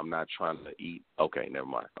factor, and I'm not trying to eat. Okay, never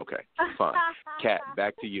mind. Okay, fine. Kat,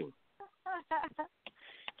 back to you.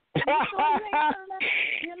 You know what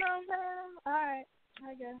I'm saying? All right,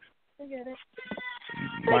 I guess. I get it.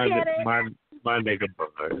 My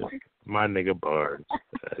nigga Barnes.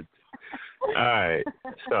 All right,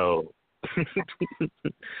 so.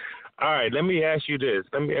 All right, let me ask you this.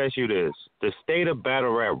 The state of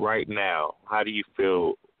battle rap right now, how do you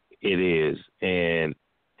feel it is? And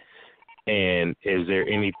is there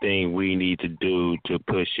anything we need to do to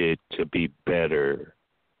push it to be better?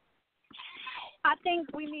 I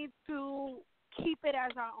think we need to keep it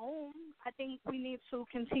as our own. I think we need to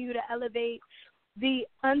continue to elevate the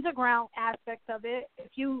underground aspect of it.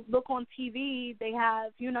 If you look on TV, they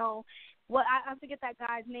have, I forget that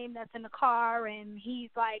guy's name that's in the car, and he's,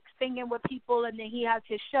 like, singing with people, and then he has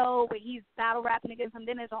his show where he's battle rapping against them.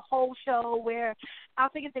 Then there's a whole show where, I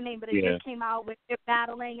forget the name, but it just came out with they're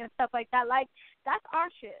battling and stuff like that. Like, that's our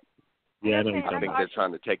shit. Yeah, I think they're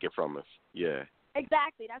trying to take it from us. Yeah.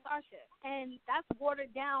 Exactly, that's our shit. And that's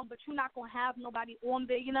watered down, but you're not going to have nobody on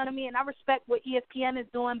there, you know what I mean? And I respect what ESPN is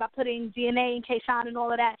doing by putting DNA and K-Shine and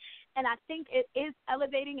all of that. And I think it is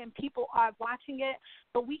elevating and people are watching it,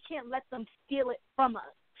 but we can't let them steal it from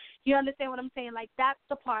us. You understand what I'm saying? Like, that's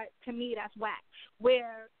the part, to me, that's whack,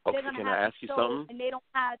 where they're going to have a show and they don't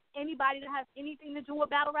have anybody that has anything to do with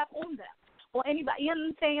battle rap on them. Or anybody, you know what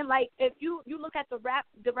I'm saying? Like, if you look at the rap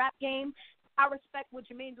game, I respect what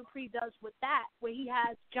Jermaine Dupri does with that, where he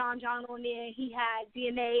has John on there, he has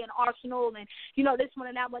DNA and Arsenal and, this one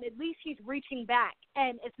and that one. At least he's reaching back,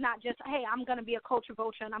 and it's not just, hey, I'm going to be a culture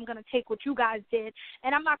vulture and I'm going to take what you guys did,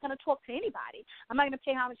 and I'm not going to talk to anybody. I'm not going to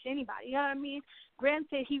pay homage to anybody. You know what I mean?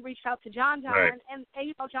 Granted, he reached out to John, right. and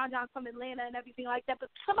John's from Atlanta and everything like that, but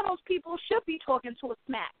some of those people should be talking to a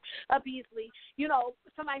smack up easily,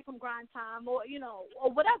 somebody from Grind Time or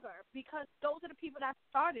whatever, because those are the people that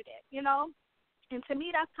started it, And to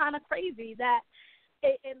me, that's kind of crazy that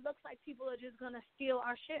it looks like people are just going to steal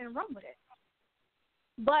our shit and run with it.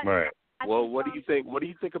 But right. Well, what do you think? What do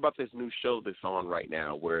you think about this new show that's on right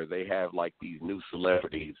now, where they have like these new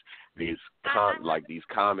celebrities, these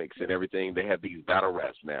comics and everything? They have these battle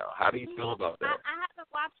raps now. How do you feel about that? I haven't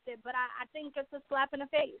watched it, but I think it's a slap in the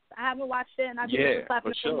face. I haven't watched it, and I think it's a slap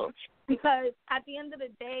in the face because at the end of the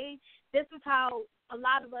day, this is how a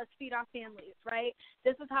lot of us feed our families, right?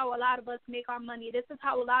 This is how a lot of us make our money. This is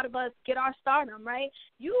how a lot of us get our stardom, right?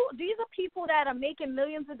 These are people that are making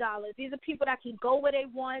millions of dollars. These are people that can go where they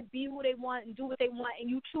want, be who they want, and do what they want, and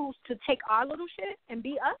you choose to take our little shit and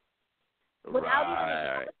be us without even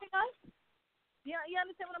acknowledging us? You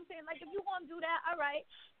understand what I'm saying? Like, if you want to do that, all right,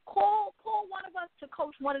 call one of us to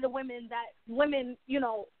coach one of the women,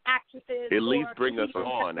 actresses. At least bring us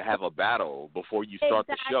on to have a battle before you start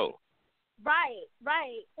the show. Right.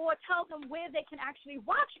 Or tell them where they can actually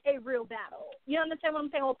watch a real battle. You understand what I'm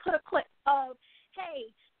saying? Or put a clip of,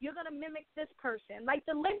 hey, you're going to mimic this person. Like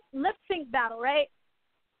the lip sync battle, right?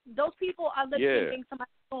 Those people are lip syncing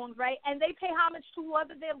somebody's songs, right? And they pay homage to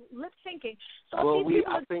whoever they're lip syncing. So I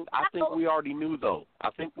think we already knew though.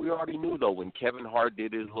 When Kevin Hart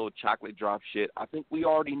did his little chocolate drop shit. I think we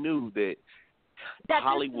already knew that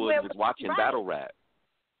Hollywood was watching battle rap.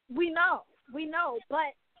 We know,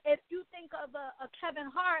 but if you think of a Kevin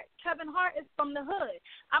Hart is from the hood.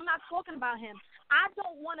 I'm not talking about him. I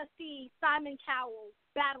don't want to see Simon Cowell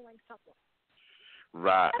battling someone.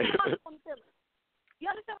 Right. You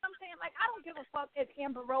understand what I'm saying? Like, I don't give a fuck if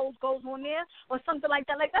Amber Rose goes on there or something like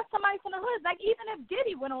that. Like, that's somebody from the hood. Like, even if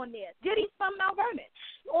Diddy went on there. Diddy's from Mount Vernon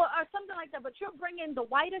or something like that. But you're bringing the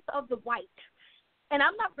whitest of the white. And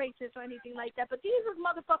I'm not racist or anything like that, but these are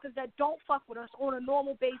motherfuckers that don't fuck with us on a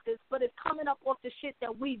normal basis, but it's coming up off the shit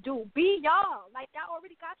that we do. Be y'all. Like, y'all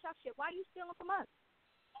already got y'all shit. Why are you stealing from us?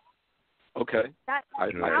 Okay. I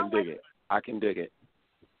can dig it.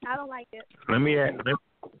 I don't like it. Let me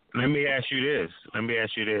ask you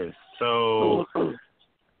this. So,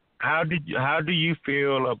 how do you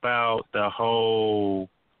feel about the whole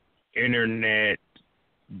internet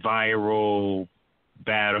viral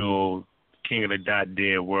battle? King of the Dot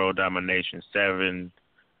did World Domination 7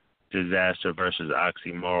 Disaster versus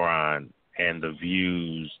Oxymoron, and the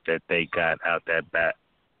views that they got out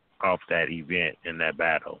off that event in that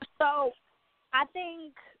battle? So I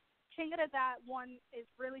think King of the Dot one is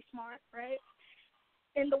really smart, right?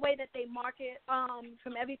 In the way that they market,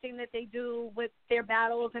 from everything that they do with their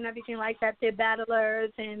battles and everything like that, their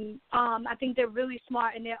battlers, and I think they're really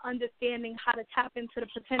smart in their understanding how to tap into the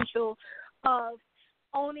potential of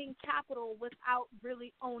owning capital without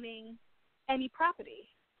really owning any property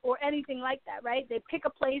or anything like that, right? They pick a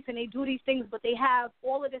place and they do these things, but they have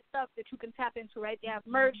all of this stuff that you can tap into, right? They have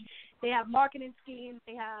merch, they have marketing schemes,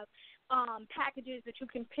 they have packages that you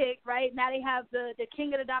can pick, right? Now they have the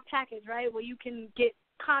King of the Dot package, right, where you can get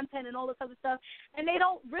content and all this other stuff, and they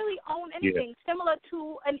don't really own anything. Similar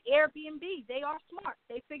to an Airbnb. They are smart.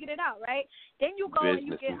 They figured it out, right? Then you go and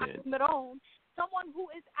you get Miron, someone who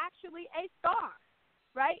is actually a star,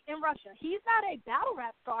 right, in Russia. He's not a battle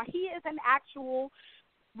rap star. He is an actual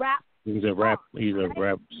rap. He's a rap. He's a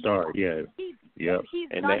rap star. Yeah. Yep.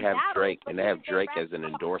 And they have Drake. And they have Drake as an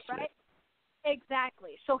endorsement. Right?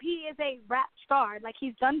 Exactly. So he is a rap star. Like,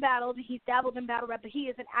 he's done battles. He's dabbled in battle rap, but he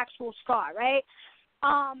is an actual star, right?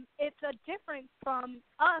 It's a difference from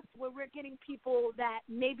us where we're getting people that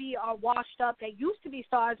maybe are washed up that used to be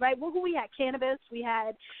stars, right? Well, who we had? Cannabis. We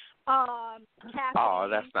had Cassidy. Oh,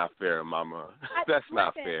 that's not fair, Mama. That's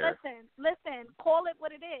not fair. Listen. Call it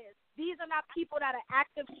what it is. These are not people that are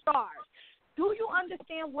active stars. Do you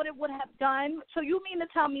understand what it would have done? So you mean to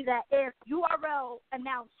tell me that if URL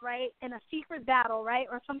announced, right, in a secret battle, right,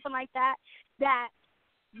 or something like that, that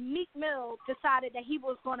Meek Mill decided that he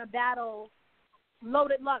was going to battle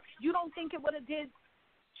Loaded Lux, you don't think it would have did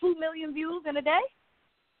 2 million views in a day?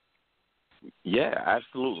 Yeah,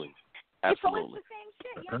 absolutely. Absolutely. So it's the same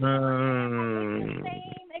shit. You know? It's the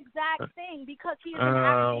same exact thing because he is an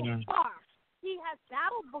actual star. He has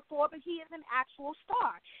battled before, but he is an actual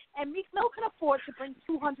star. And Meek Mill can afford to bring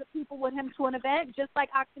 200 people with him to an event, just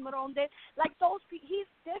like Oxymoron did. Like, those people, he's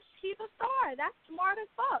a star. That's smart as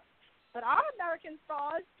fuck. But our American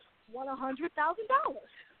stars won $100,000.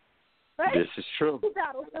 Right? This is true. To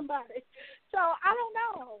battle somebody. So I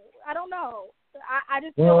don't know. I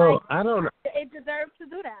just feel like I don't know. It deserves to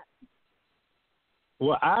do that.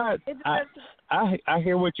 Well, I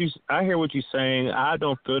hear what you're saying. I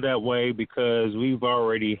don't feel that way because we've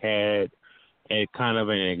already had a kind of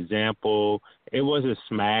an example. It wasn't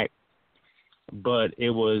smack, but it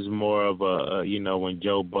was more of a when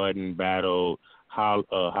Joe Budden battled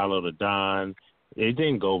Hollow the Don. It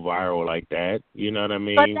didn't go viral like that. You know what I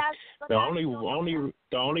mean? The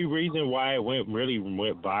only reason why it went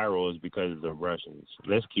viral is because of the Russians.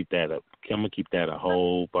 Let's keep that up. I'm gonna keep that a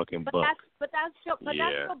whole fucking buck. That's Joe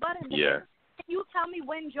Budden. Yeah. Can you tell me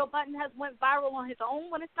when Joe Budden has went viral on his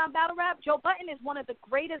own when it's not battle rap? Joe Budden is one of the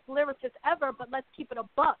greatest lyricists ever, but let's keep it a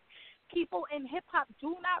buck. People in hip hop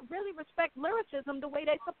do not really respect lyricism the way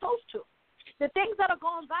they're supposed to. The things that are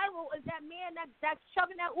going viral is that man that's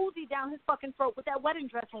shoving that Uzi down his fucking throat with that wedding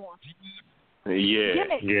dress on. Yeah.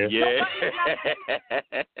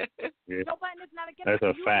 Joe Budden is not a gimmick. That's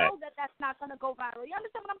a fact. You know that's not going to go viral. You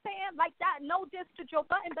understand what I'm saying? Like that, no diss to Joe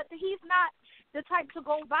Budden, but he's not the type to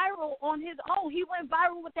go viral on his own. He went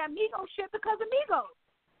viral with that Migos shit because of Migos.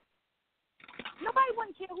 Nobody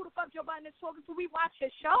wouldn't care who the fuck Joe Budden is talking to. We watch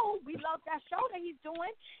his show. We love that show that he's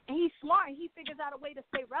doing, and he's smart, and he figures out a way to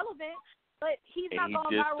stay relevant. But he's not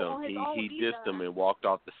going viral on his own either. He dissed him and walked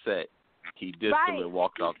off the set. He dissed him and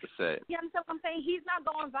walked off the set. You understand what I'm saying? He's not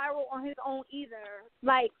going viral on his own either.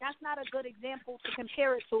 Like, that's not a good example to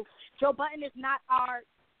compare it to. Joe Budden is not our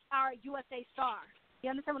USA star. You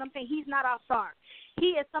understand what I'm saying? He's not our star.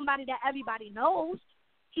 He is somebody that everybody knows.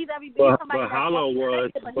 He's somebody but Hollow was,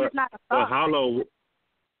 but he's not a star.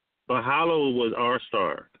 But Hollow was our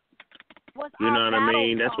star. You know what I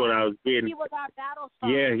mean? That's what I was getting. He was our battle star.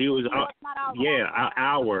 Yeah, he was our.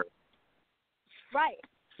 Right.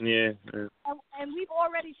 Yeah. And we've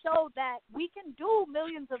already showed that we can do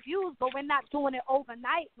millions of views, but we're not doing it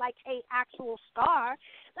overnight like a actual star.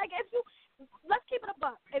 Like let's keep it a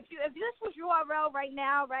buck. If this was URL right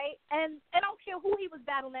now, right, and I don't care who he was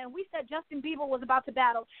battling, we said Justin Bieber was about to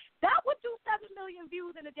battle, that would do 7 million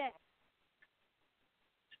views in a day.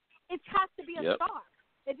 It has to be a star.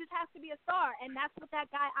 It just has to be a star, and that's what that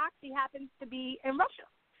guy Oxy happens to be in Russia.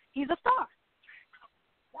 He's a star.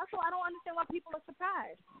 That's why I don't understand why people are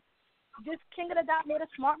surprised. This King of the Dot made a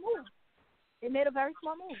smart move. They made a very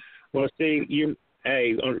smart move. Well, see,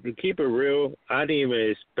 to keep it real, I didn't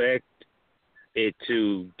even expect it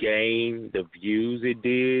to gain the views it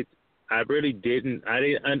did. I really didn't.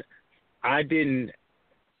 I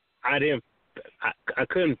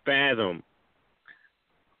couldn't fathom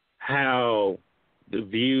how the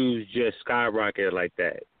views just skyrocketed like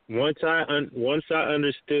that. Once I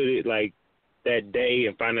understood it, like that day,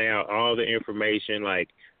 and finding out all the information, like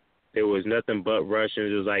there was nothing but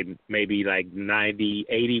Russians. It was like maybe like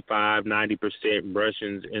 90%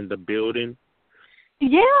 Russians in the building.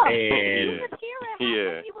 Yeah. And he was hearing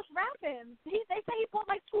how he was rapping. They say he bought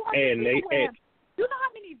like 200 people with him. You know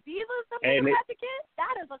how many visas the people had to get?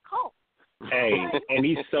 That is a cult. Hey, and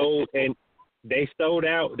he sold, and they sold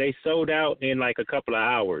out. They sold out in like a couple of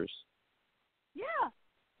hours. Yeah.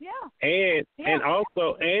 And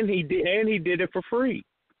also he did it for free.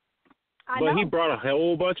 But he brought a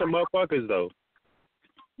whole bunch of motherfuckers though.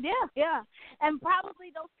 Yeah. And probably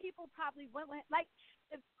those people went like,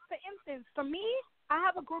 for instance, for me, I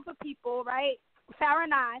have a group of people, right? Sarah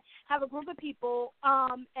and I have a group of people,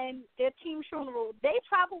 and their Team Shooney. They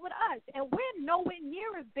travel with us, and we're nowhere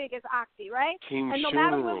near as big as Oxy, right? Team and no Shooney.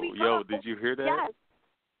 matter where we go, yo, did you hear that? Yes.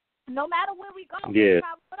 No matter where we go, they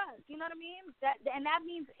travel with us. You know what I mean? That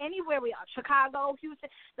means anywhere we are, Chicago, Houston,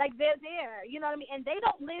 like they're there. You know what I mean? And they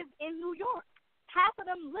don't live in New York. Half of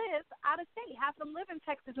them live out of state. Half of them live in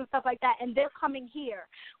Texas and stuff like that, and they're coming here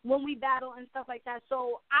when we battle and stuff like that.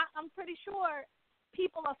 So I'm pretty sure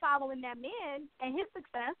people are following that man and his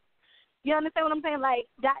success. You understand what I'm saying? Like,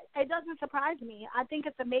 that, it doesn't surprise me. I think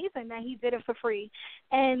it's amazing that he did it for free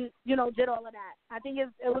and, did all of that. I think it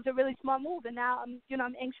was a really smart move, and now I'm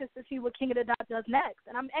anxious to see what King of the Dot does next,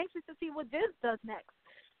 and I'm anxious to see what Diz does next,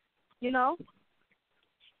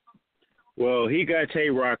 Well, he got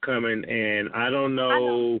Tay-Rock coming, and I don't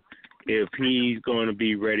know if he's going to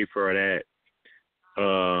be ready for that.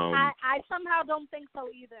 I somehow don't think so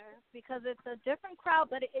either, because it's a different crowd.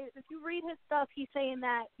 But if you read his stuff, he's saying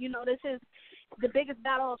that this is the biggest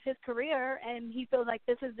battle of his career, and he feels like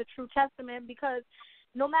this is the true testament, because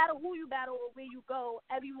no matter who you battle or where you go,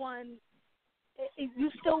 everyone, you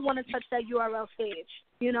still want to touch that URL stage,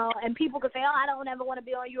 And people could say, "Oh, I don't ever want to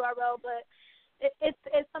be on URL," but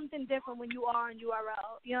it's something different when you are on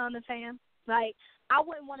URL. You know what I'm saying? Like, I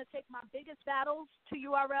wouldn't want to take my biggest battles to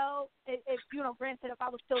URL. If granted, if I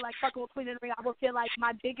was still like fucking with Queen of the Ring, I would feel like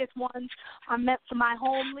my biggest ones are meant for my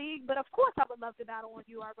home league. But of course, I would love to battle on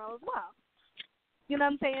URL as well. You know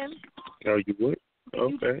what I'm saying? Oh, you would?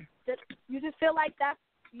 Okay. You just feel like that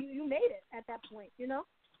you made it at that point.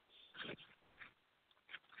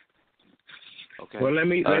 Okay. Well, let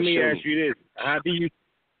me ask you this: how do you?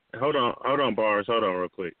 Hold on, Bars. Hold on, real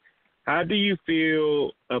quick. How do you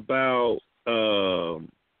feel about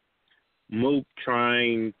Mook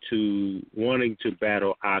wanting to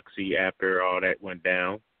battle Oxy after all that went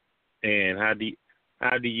down? And how do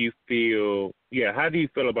you feel? Yeah, how do you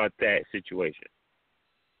feel about that situation?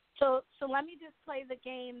 So let me just play the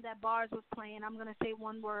game that Bars was playing. I'm gonna say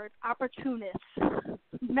one word: opportunist.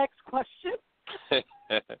 Next question.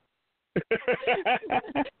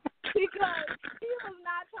 Because he was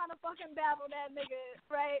not trying to fucking battle that nigga,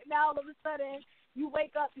 right? Now all of a sudden you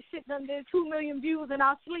wake up, the shit done did 2 million views in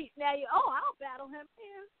our sleep. Now I'll battle him.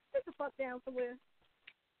 Man, sit the fuck down somewhere.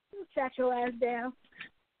 You sat your ass down.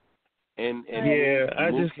 And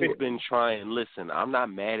Mook has been trying. Listen, I'm not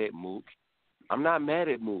mad at Mook.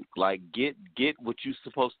 Like, get what you're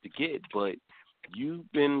supposed to get, but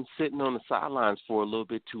you've been sitting on the sidelines for a little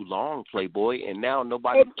bit too long, Playboy, and now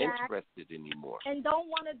nobody's interested anymore. And don't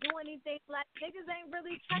want to do anything. Like, niggas ain't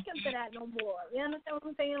really checking for that no more. You understand what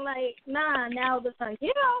I'm saying? Like, nah, now it's like,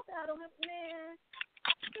 battle him, man.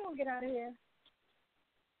 You don't get out of here.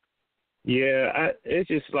 Yeah, it's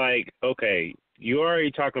just like, okay, you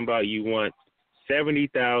already talking about you want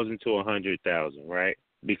 70,000 to 100,000, right?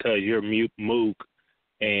 Because you're Mook,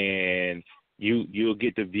 and you'll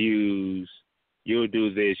get the views. You'll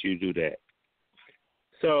do this, you do that.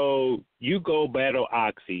 So you go battle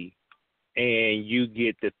Oxy, and you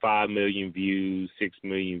get the 5 million views, 6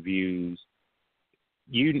 million views.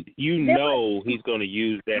 You know he's going to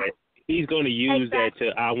use that. He's going to use that to,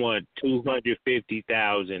 I want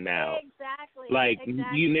 250,000 now. Exactly. Like,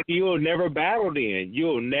 you'll never battle then.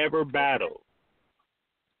 You'll never battle.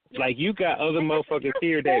 Like, you got other motherfuckers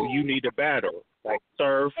here that you need to battle. Like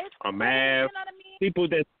Surf, or Mav, people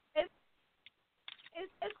that...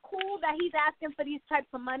 It's cool that he's asking for these types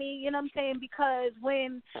of money, you know what I'm saying? Because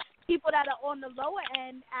when people that are on the lower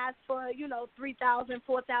end ask for, 3,000,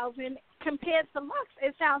 4,000, compared to Lux,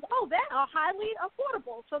 it sounds, they are highly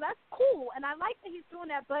affordable. So that's cool, and I like that he's doing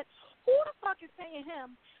that. But who the fuck is paying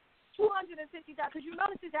him $250,000? Because you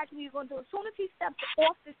notice exactly what he's going to do. As soon as he steps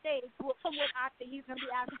off the stage from what actor, he's going to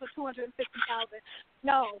be asking for $250,000.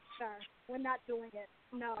 No, sir, we're not doing it.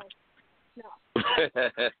 No.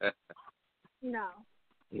 No.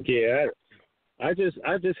 Yeah, I just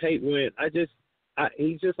hate when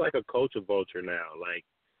he's just like a culture vulture now. Like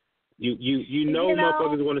you know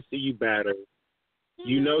motherfuckers want to see you battle,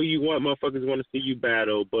 You know you want motherfuckers want to see you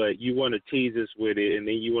battle, but you want to tease us with it, and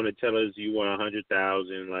then you want to tell us you want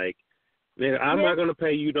 100,000. Like, man, I'm not gonna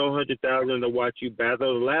pay you no 100,000 to watch you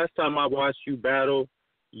battle. The last time I watched you battle,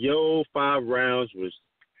 your 5 rounds was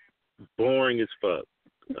boring as fuck.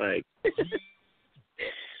 Like,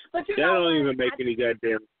 but that don't even make any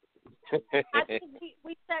goddamn. I think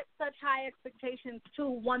we set such high expectations too.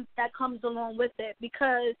 Once that comes along with it,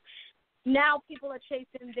 because now people are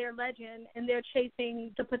chasing their legend and they're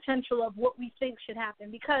chasing the potential of what we think should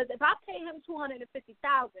happen. Because if I pay him $250,000,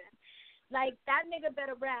 like that nigga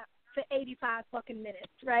better rap for 85 fucking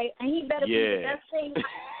minutes, right? And he better be the best thing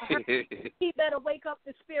I ever heard. He better wake up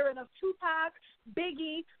the spirit of Tupac,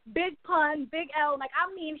 Biggie, Big Pun, Big L. Like, I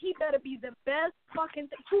mean, he better be the best fucking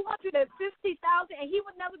thing. 250,000, and he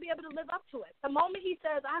would never be able to live up to it. The moment he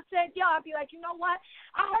says, I said, yo, I'd be like, you know what?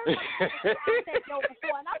 I heard I said yo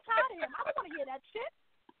before, and I'm tired of him. I don't want to hear that shit.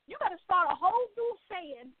 You got to start a whole new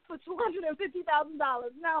saying for $250,000.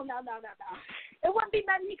 No. It wouldn't be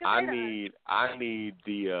nothing he could say. I need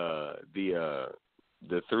the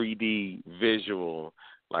 3D visual,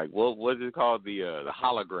 like what is it called, the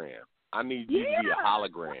hologram. I need you to be a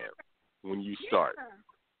hologram when you start.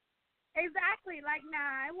 Exactly. Like,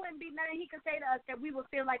 nah, it wouldn't be nothing he could say to us that we would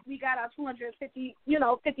feel like we got our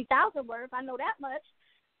 50,000 worth. I know that much.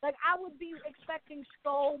 Like, I would be expecting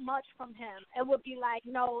so much from him. It would be like,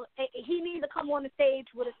 no, he needs to come on the stage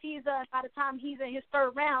with a Caesar, and by the time he's in his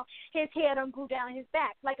 3rd round, his hair done grew down his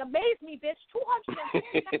back. Like, amaze me, bitch.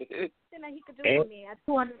 250,000 that he could do for me at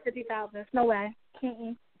 250,000. No way.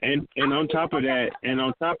 Mm-mm. And on top of that,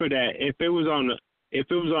 if it was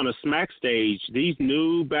on a smack stage, these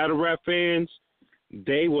new battle rap fans,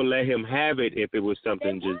 they will let him have it if it was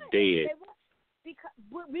something just dead. Because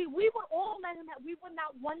we would all let him have. We would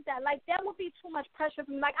not want that. Like, that would be too much pressure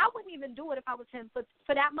for me. Like, I wouldn't even do it if I was him. But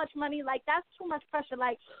for that much money, like, that's too much pressure.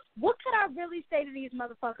 Like, what could I really say to these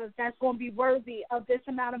motherfuckers that's going to be worthy of this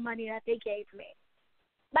amount of money that they gave me?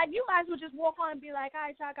 Like, you guys would just walk on and be like, all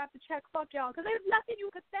right, y'all got the check, fuck y'all. Because there's nothing you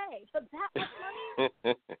could say. For that much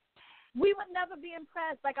money, we would never be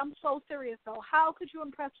impressed. Like, I'm so serious, though. How could you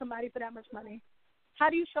impress somebody for that much money? How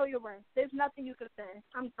do you show your worth? There's nothing you could say.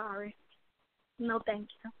 I'm sorry. No, thank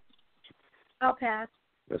you. I'll pass.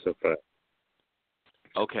 That's a fact.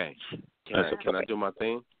 Okay. Can I do my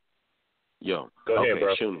thing? Yo. Go ahead,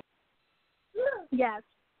 bro. Shooney. Yes.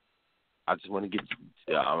 I just want to get.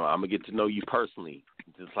 I'm gonna get to know you personally,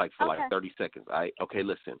 just like for like 30 seconds. Okay.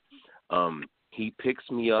 Listen. He picks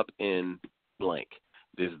me up in blank.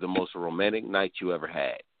 This is the most romantic night you ever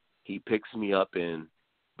had. He picks me up in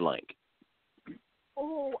blank.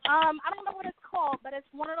 Oh, I don't know what it's called, but it's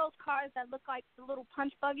one of those cars that look like the little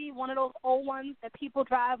punch buggy, one of those old ones that people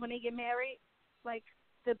drive when they get married. Like,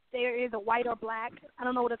 there is a white or black. I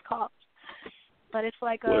don't know what it's called, but it's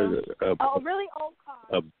like a really old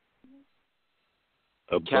car.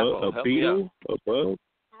 A Beetle? A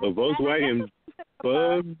Volkswagen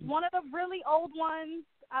Bug? One of the really old ones.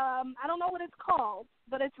 I don't know what it's called,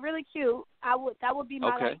 but it's really cute. That would be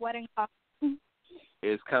my wedding car.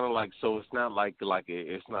 It's kind of like, so it's not like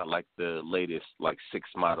it's not like the latest like 6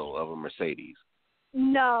 model of a Mercedes.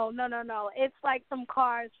 No. It's like some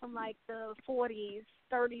cars from like the 40s,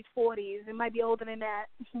 30s, 40s. It might be older than that.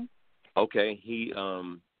 Okay, he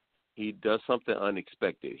does something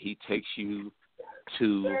unexpected. He takes you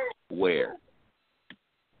to where?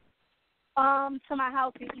 To my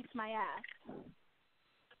house. He eats my ass.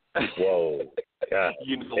 Whoa. God,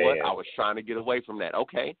 you know what? I was trying to get away from that.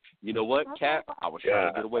 Okay. You know what, Cap? I was trying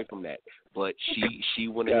to get away from that. But she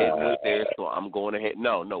went ahead and went there, so I'm going ahead.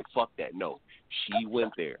 No, fuck that. No. She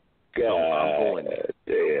went there. So I'm going there.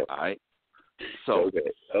 Damn. All right? So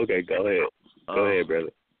Okay, go ahead. Go ahead,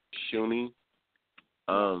 brother. Shooney,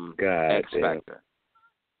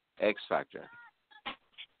 X Factor.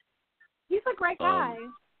 He's a great guy.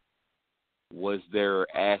 Was there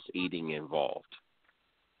ass eating involved?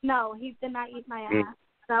 No, he did not eat my ass.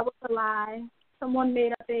 That was a lie. Someone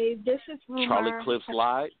made up a vicious rumor. Charlie Cliff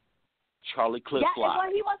lied? Charlie Cliff lied.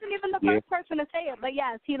 Well, he wasn't even the first person to say it, but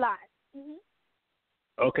yes, he lied.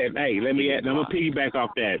 Mm-hmm. Okay, hey, let me add. I'm going to piggyback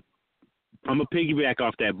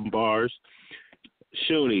off that, Bars.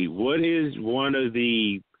 Shooney, what is one of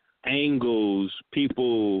the angles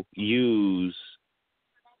people use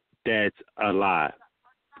that's a lie?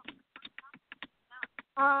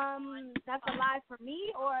 That's a lie for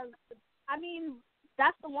me, or I mean,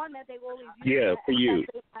 that's the one that they always use. Yeah, for you.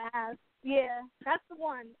 Yeah, that's the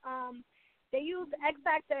one. They use X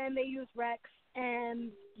Factor and they use Rex,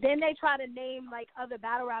 and then they try to name like other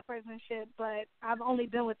battle rappers and shit. But I've only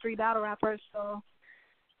been with 3 battle rappers, so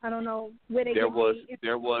I don't know where they there were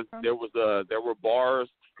bars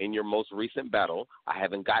in your most recent battle. I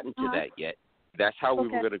haven't gotten to that yet. That's how we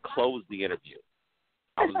were going to close the interview.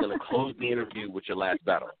 I was going to close the interview with your last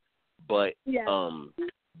battle. But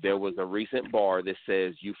there was a recent bar that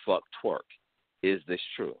says you fuck twerk. Is this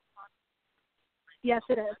true? Yes,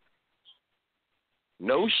 it is.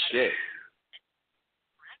 No shit.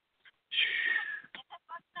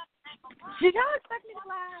 Did y'all expect me to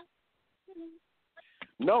laugh?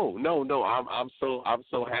 No. I'm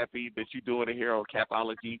so happy that you're doing it here on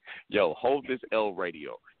Capology. Yo, hold this L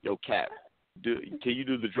radio. Yo, Cap, can you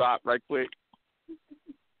do the drop right quick?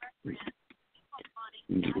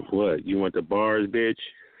 What? You want the bars, bitch?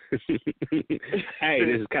 Hey,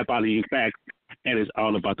 this is CapologyFactz, and it's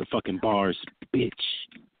all about the fucking bars, bitch.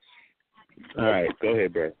 All right, go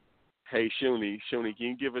ahead, bro. Hey, Shooney, can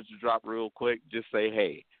you give us a drop real quick? Just say,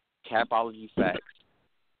 hey, CapologyFactz,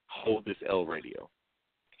 hold this L radio.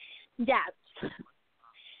 Yes.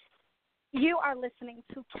 You are listening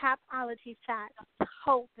to CapologyFactz,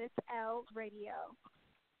 hold this L radio.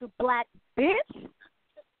 You black bitch.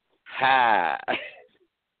 Ha.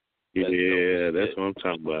 Yeah, that's what I'm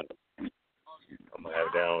talking about. I'm gonna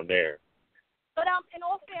have that on there. But in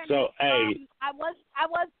all fairness, so hey, I was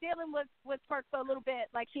dealing with Twerk for a little bit.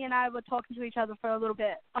 Like he and I were talking to each other for a little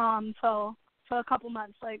bit. So for a couple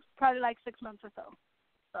months, like probably like 6 months or so.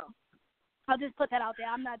 So I'll just put that out there.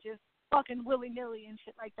 I'm not just fucking willy-nilly and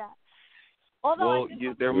shit like that. Although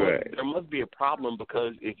there must be a problem,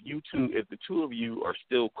 because if the two of you are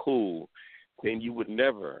still cool, then you would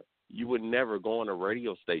never go on a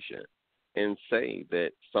radio station and say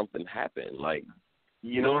that something happened. Like,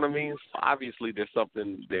 you know what I mean? So obviously there's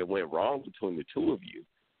something that went wrong between the two of you.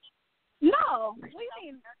 No, what do you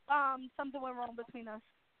mean? Something went wrong between us.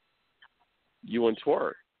 You and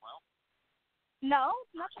Twerk. No,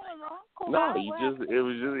 nothing went wrong. Cool. No,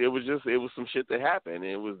 it was some shit that happened.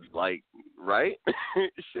 It was like, right?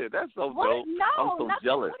 Shit, that's so dope. No, I'm so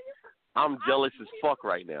jealous. I'm jealous as fuck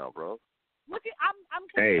right now, bro. I'm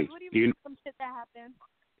confused. What do you mean some shit that happened?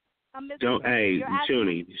 I'm missing. Don't, hey,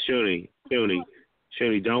 Shooney,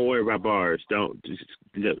 don't worry about bars. Don't just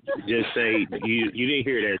say you didn't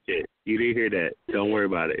hear that shit. You didn't hear that. Don't worry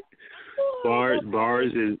about it. Bars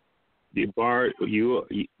is the bar. You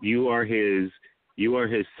are his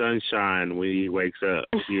sunshine when he wakes up.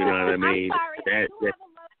 You know what I mean? I'm sorry. I do have a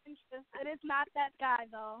love interest. It is not that guy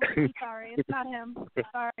though. I'm sorry. It's not him.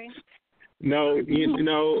 Sorry. No,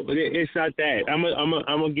 it's not that. I'm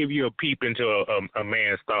gonna give you a peep into a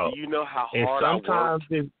man's thought. Do you know how hard I work,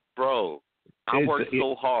 bro? I work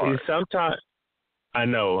so hard. Sometimes I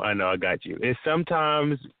know, I got you. And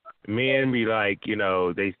sometimes men be like,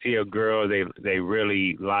 they see a girl they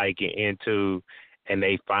really like and into, and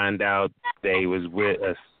they find out they was with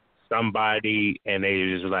somebody, and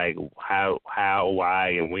they just like how, why,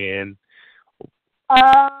 and when.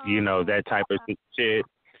 That type of shit.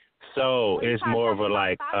 So it's more of a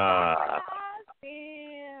like,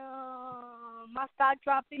 my stock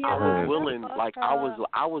dropped in your I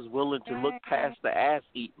was willing to look past the ass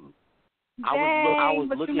eating. I was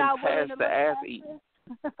looking past the ass eating.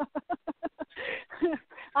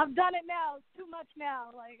 I've done it now. It's too much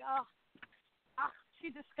now. Like, she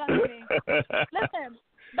disgusts me. Listen,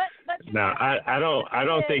 but no, I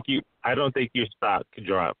don't think your stock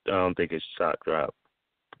dropped. I don't think his stock dropped.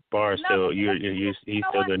 Bar still, he's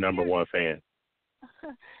still the number one fan.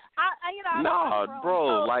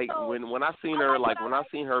 Bro. When I seen her, when I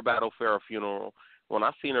seen her battle Farrah funeral,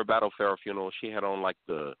 she had on like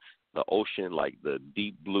the ocean, like the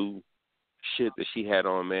deep blue shit that she had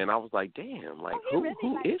on. Man, I was like, damn, like who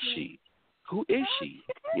is she? Who is she?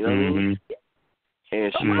 You know what I mean?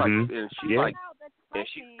 And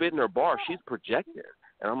she's spitting her bar. She's projecting.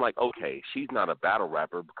 And I'm like, okay, she's not a battle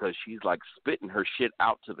rapper because she's like spitting her shit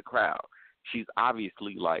out to the crowd. She's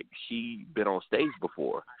obviously like, she been on stage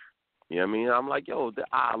before. You know what I mean? I'm like, yo,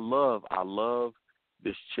 I love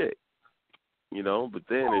this chick. But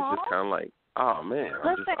then it's just kind of like, oh man,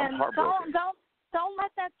 I'm heartbroken. Don't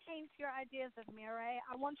let that change your ideas of me, all right?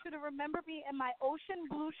 I want you to remember me in my ocean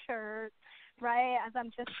blue shirt, right, as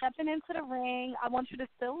I'm just stepping into the ring. I want you to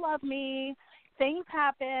still love me. Things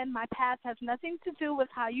happen. My past has nothing to do with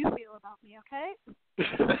how you feel about me, okay?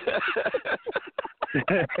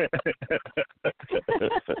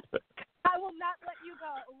 I will not let you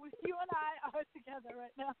go. You and I are together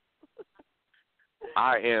right now.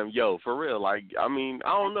 I am, for real. Like, I mean,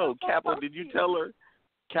 I don't know. Capo, did you tell her?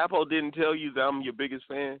 Capo didn't tell you that I'm your biggest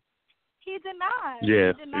fan? He did not.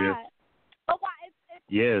 Yeah. He did not. Yeah. But why? It's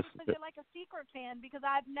yes. Because you're like a secret fan because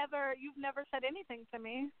you've never said anything to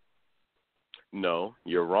me. No,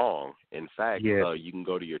 you're wrong. In fact, you can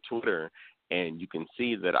go to your Twitter and you can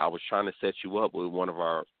see that I was trying to set you up with one of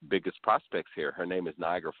our biggest prospects here. Her name is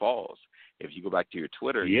Niagara Falls. If you go back to your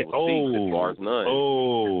Twitter, you will see that bars none.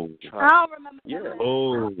 Oh, I don't remember. Yeah.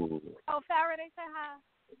 Oh, Faraday, say hi.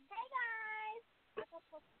 Hey, guys.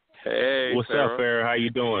 Hey, what's Sarah. up, Farrah? How you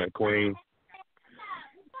doing, Queen?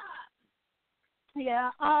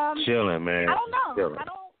 Yeah. Chilling, man. I don't know. Chilling. I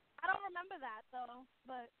don't remember that though,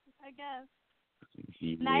 but I guess.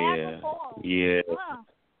 Yeah. Niagara Falls. Yeah. Huh.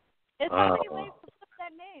 It's somebody ways to flip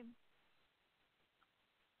that name.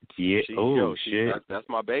 Yeah. Shit. That's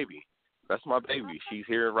my baby. That's my baby. Okay. She's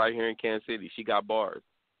here right here in Kansas City. She got bars.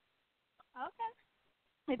 Okay.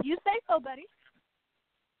 If you say so, buddy.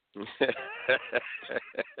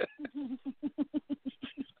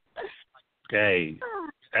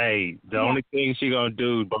 Hey, the only thing she gonna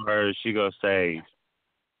do, Bars, she gonna say,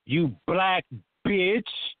 "You black bitch,"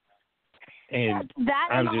 and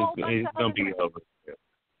it's gonna be over.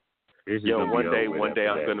 One day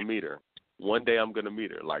I'm gonna meet her. One day I'm gonna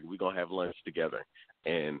meet her. Like, we're gonna have lunch together,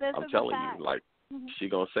 and I'm telling you, like, she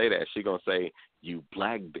gonna say that. She gonna say, "You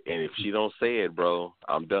black," and if she don't say it, bro,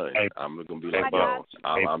 I'm done. I'm gonna be like, bro,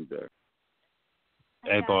 I'm done.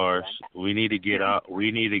 Hey, Bars, we need to get all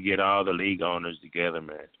the league owners together,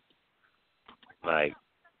 man. Like,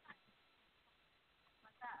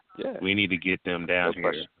 we need to get them down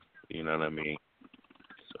here. You know what I mean?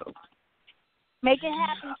 So make it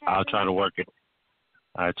happen. I'll try to work it.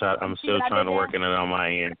 I'm still trying to work it on my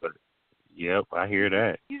end, but yep, I hear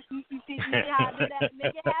that. You see how I did that?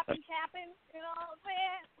 Make it happen, Captain. You know what I'm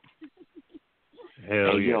saying?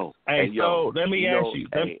 Hell yeah. Hey, so let me ask you.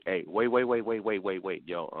 Hey, wait.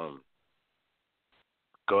 Yo,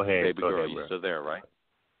 go ahead. Baby girl, you still there, right?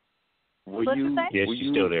 Yes,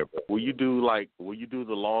 she's still there, bro. Will you do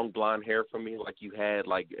the long blonde hair for me like you had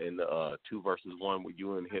like in 2 versus 1 with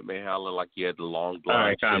you and Hitman Holler, like you had the long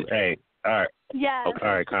blonde? All right. Yeah. Okay.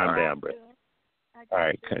 All right, calm down, bro. All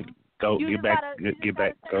right, go. Get back. Get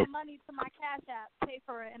back. Go. Send money to my Cash App. Pay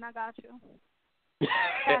for it, and I got you.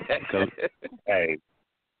 Hey,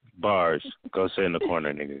 Bars, go sit in the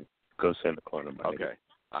corner, nigga. Go sit in the corner, buddy. Okay.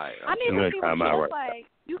 All right. I need to see what you look like.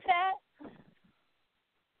 You fat?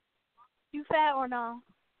 You fat or no?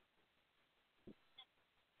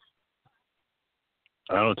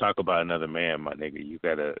 I don't talk about another man, my nigga. You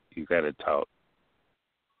gotta talk.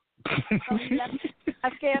 I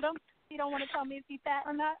scared him. You don't want to tell me if he's fat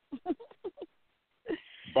or not?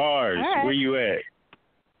 Bars, where you at?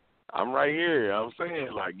 I'm right here. I'm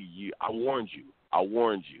saying, like, I warned you.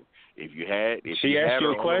 If you had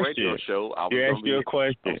her on the radio show, I was she asked you a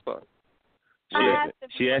question.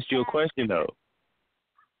 She asked you a question though.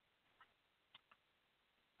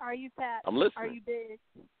 Are you fat? I'm listening. Are you big?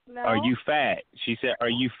 No. Are you fat? She said, "Are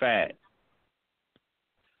you fat?"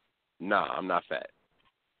 Nah, I'm not fat.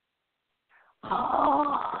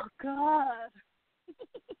 Oh God.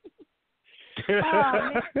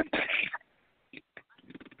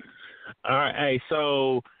 All right, hey,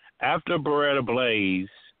 so after Beretta Blaze,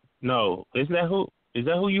 no, is that who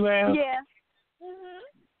you have? Yeah. Mhm.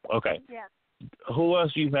 Okay. Yeah. Who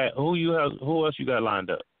else you got? Who else you got lined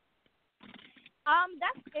up?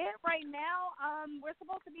 That's it right now. They're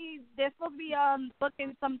supposed to be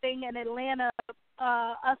booking something in Atlanta,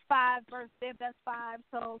 us 5 versus their best 5.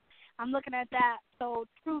 So I'm looking at that. So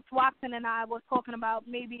Truth Watson and I was talking about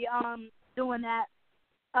maybe doing that,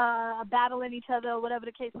 battling each other or whatever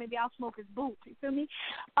the case may be. I'll smoke his boots. You feel me?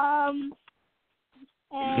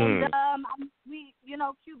 We,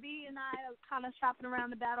 QB and I are kind of shopping around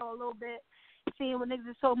the battle a little bit, seeing what niggas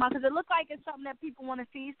is talking about, because it looks like it's something that people want to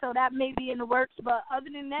see, so that may be in the works. But other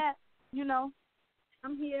than that,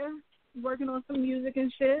 I'm here working on some music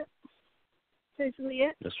and shit. Basically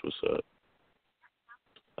it. That's what's up.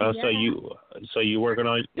 So you working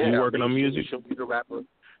on on music? Shooney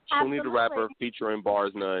the rapper featuring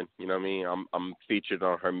Bars None. You know what I mean? I'm featured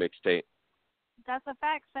on her mixtape. That's a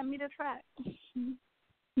fact. Send me the track.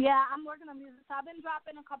 Yeah, I'm working on music. So I've been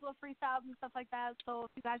dropping a couple of freestyles and stuff like that. So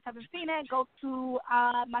if you guys haven't seen it, go to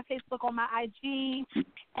my Facebook or my IG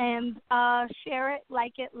and share it,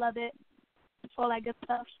 like it, love it, all that good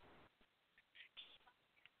stuff.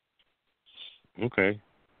 Okay.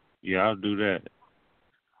 Yeah, I'll do that.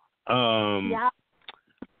 Yeah.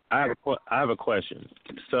 I have a question.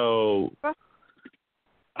 So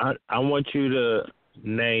I want you to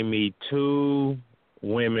name me 2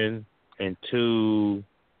 women and 2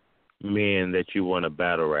 men that you want to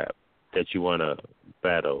battle rap, that you want to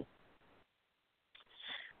battle.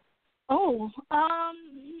 Oh,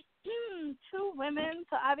 2 women.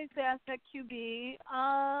 So obviously I said QB.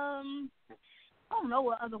 I don't know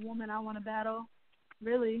what other woman I want to battle.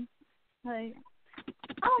 Really, like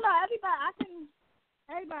I don't know.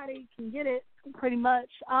 Everybody can get it pretty much.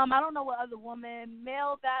 I don't know what other woman,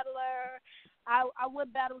 male battler. I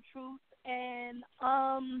would battle Truth, and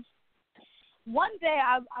one day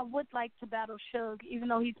I would like to battle Suge, even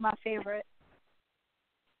though he's my favorite.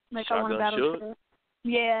 Like I want to battle Suge.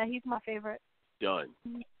 Yeah, he's my favorite. Done.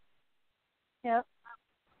 Yep.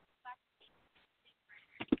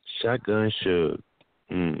 Shotgun Suge.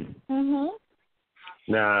 Mhm.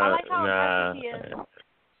 Nah, I like how aggressive he is.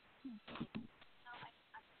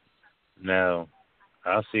 No,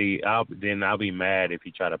 I'll be mad if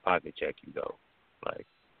he try to pocket check you though. Like,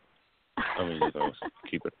 I'm just gonna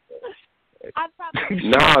keep it.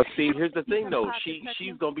 Nah, see, here's the thing though.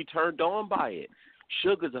 She's gonna be turned on by it.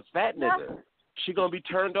 Sugar's a fat nigga. She gonna be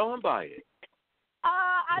turned on by it.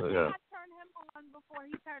 I think I turned him on before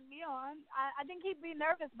he turned me on. I think he'd be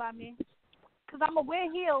nervous by me because I'm a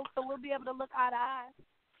wear heels, so we'll be able to look eye to eye.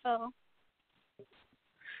 So.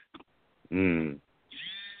 He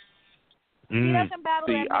doesn't battle.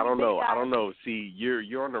 See, I don't know. See,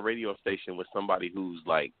 you're on a radio station with somebody who's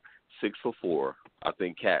like 6'4". I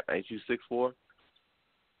think Cap, ain't you 6'4"?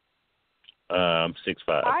 I'm 6'5".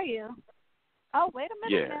 Are you? Oh, wait a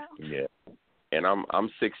minute now. Yeah. And I'm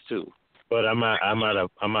 6'2". But I'm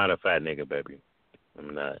not a fat nigga, baby.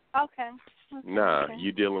 I'm not. Okay. Nah, okay.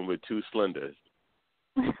 You dealing with two slenders.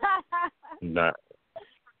 Not.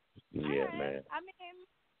 Yeah, right. Man. I mean,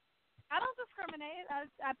 I don't discriminate.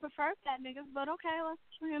 I prefer fat niggas, but okay,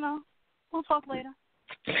 we'll talk later.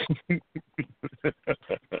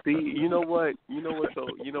 See, you know what's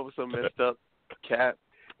so messed up, Cap,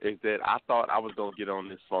 is that I thought I was gonna get on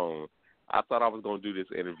this phone. I thought I was gonna do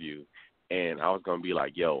this interview, and I was gonna be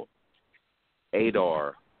like, "Yo,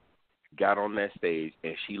 Adar got on that stage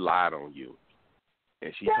and she lied on you,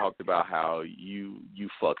 and she talked about how you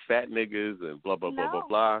fuck fat niggas and blah blah blah blah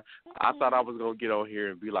blah." I thought I was gonna get on here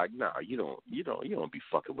and be like, "Nah, you don't be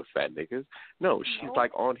fucking with fat niggas." No, she's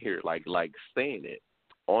like on here like saying it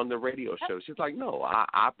on the radio show. She's like, "No,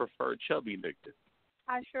 I prefer chubby niggas."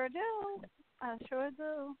 I sure do.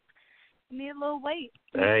 Need a little weight.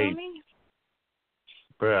 You hey, feel me?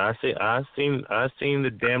 Bro, I seen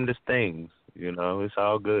the damnedest things. It's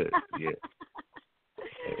all good. Yeah.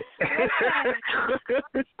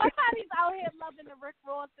 Somebody's out here loving the Rick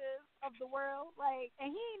Rosses of the world,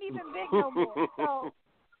 and he ain't even big no more. So,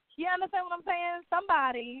 you understand what I'm saying?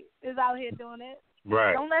 Somebody is out here doing it.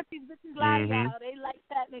 Right. Don't let these bitches lie to y'all. They like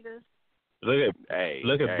fat niggas. Look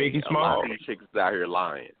at Biggie Small. A lot of these chicks is out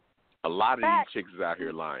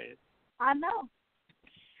here lying. I know.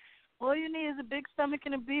 All you need is a big stomach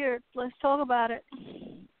and a beard. Let's talk about it.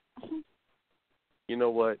 You know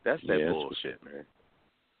what? That's that bullshit, man.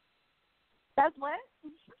 That's what?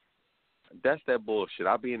 That's that bullshit.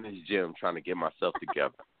 I'll be in this gym trying to get myself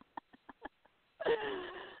together.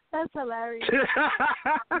 That's hilarious. You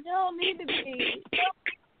don't need to be.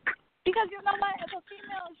 Because you know what? If a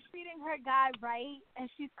female is treating her guy right and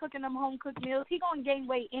she's cooking them home-cooked meals, he going to gain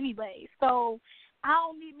weight anyway. So I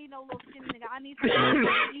don't need me no little skinny nigga. I need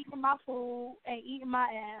somebody eating my food and eating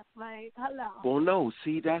my ass. Like, hello. Well, no.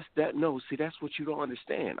 See, that's what you don't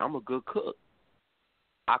understand. I'm a good cook.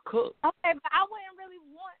 I cook. Okay, but I wouldn't really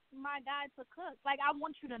want my guy to cook. Like, I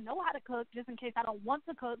want you to know how to cook just in case I don't want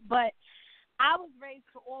to cook. But I was raised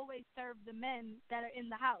to always serve the men that are in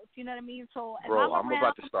the house. You know what I mean? So, bro, I'm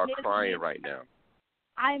about to start crying right now.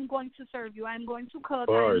 I am going to serve you. I am going to cook.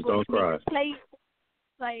 Bars, don't cry. Plate.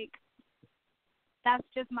 Like, that's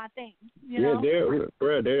just my thing. You know?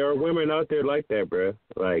 There are women out there like that, bro.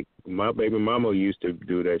 Like, my baby mama used to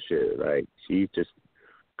do that shit. Like, she just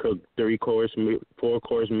cook 4-course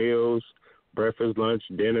meals, breakfast, lunch,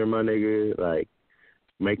 dinner, my nigga. Like,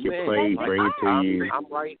 make your plate, bring it to you. I'm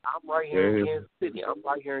right here in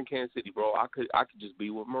Kansas City. Bro. I could just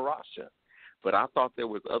be with Marasha. But I thought there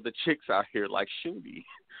was other chicks out here like Shooney.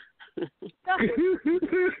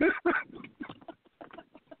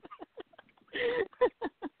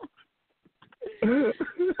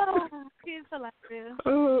 He's hilarious.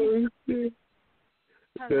 Oh, shit.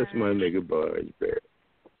 That's my nigga Bars, man.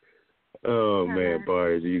 Oh, man,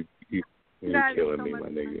 Bars, you're killing me, my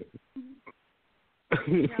nigga.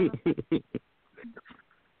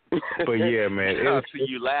 But yeah, man. I see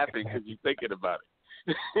you laughing because you're thinking about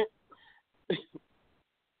it.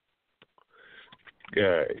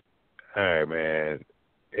 Good. All right, man.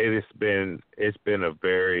 It's been a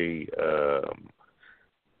very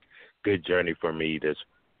good journey for me.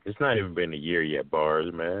 It's not even been a year yet,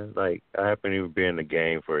 Bars, man. Like, I haven't even been in the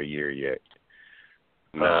game for a year yet.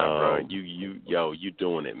 Nah, bro. You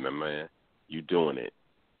doing it, man. You doing it.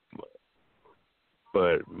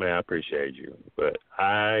 But man, I appreciate you. But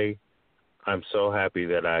I'm so happy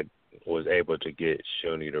that I was able to get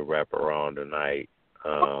Shooney the rapper on tonight.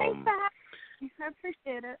 Thanks for having me. I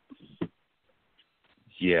appreciate it.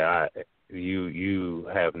 Yeah, you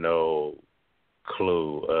have no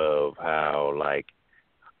clue of how, like,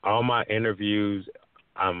 all my interviews,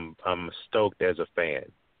 I'm stoked as a fan,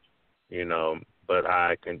 you know, but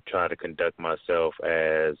I can try to conduct myself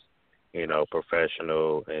as, you know,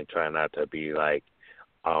 professional and try not to be like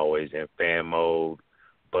always in fan mode.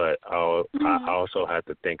 But I also have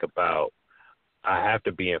to think about, I have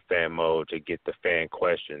to be in fan mode to get the fan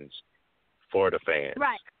questions for the fans.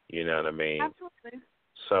 Right. You know what I mean? Absolutely.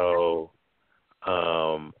 So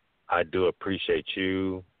I do appreciate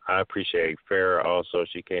you. I appreciate Farrah also.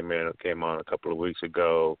 She came on a couple of weeks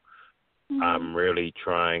ago. I'm really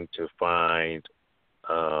trying to find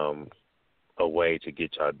a way to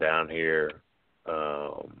get y'all down here.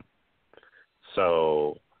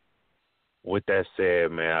 So with that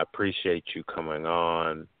said, man, I appreciate you coming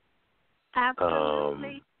on.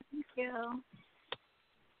 Absolutely. Thank you.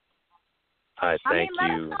 I thank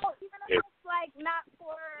let you. us know, even if it's like not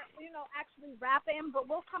for, you know, actually rapping, but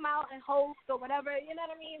we'll come out and host or whatever, you know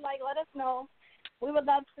what I mean? Like, let us know. We would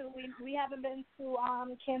love to. We haven't been to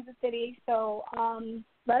Kansas City, so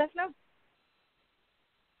let us know.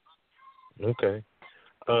 Okay.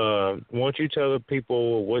 Why don't you tell the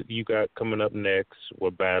people what you got coming up next,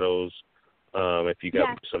 what battles, if you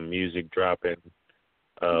got some music dropping,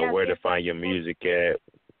 where to find your music at,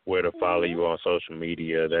 where to follow you on social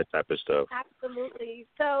media, that type of stuff. Absolutely.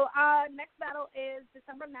 So next battle is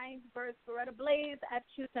December 9th versus Beretta Blaze at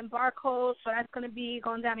Houston Barcode. So that's going to be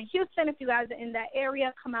going down in Houston. If you guys are in that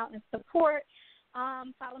area, come out and support.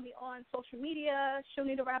 Follow me on social media,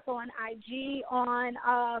 Shooney the Rapper on IG. On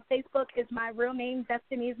Facebook is my real name,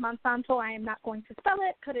 Destiny's Monsanto. I am not going to spell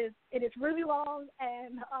it because it is really long.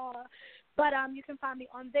 But you can find me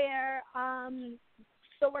on there.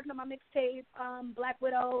 Still working on my mixtape, Black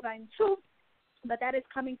Widow Volume 2, but that is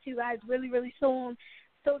coming to you guys really, really soon.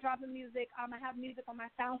 Still dropping music. I have music on my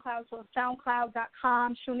SoundCloud, so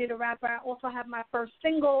soundcloud.com, Shooney the Rapper. I also have my first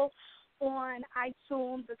single on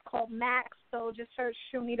iTunes. It's called Max, so just search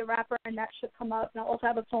Shooney the Rapper, and that should come up. And I also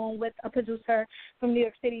have a song with a producer from New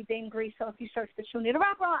York City, Dane Grease, so if you search for Shooney the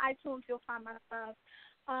Rapper on iTunes, you'll find my stuff.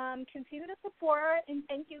 Continue to support, and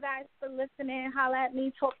thank you guys for listening. Holla at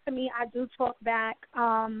me, talk to me. I do talk back.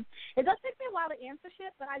 It does take me a while to answer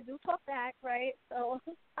shit, but I do talk back, right? So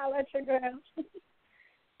holla at your girl.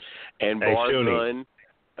 And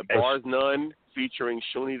Bars None featuring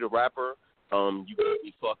Shooney the Rapper. You Got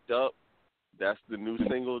Me Fucked Up. That's the new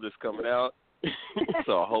single that's coming out.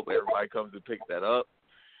 So I hope everybody comes to pick that up.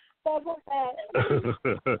 That's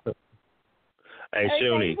that. Hey,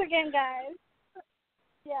 Shooney. Thanks again, guys.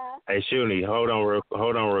 Yeah. Hey, Shooney, hold on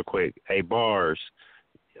real quick. Hey, Bars,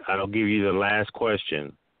 I'll give you the last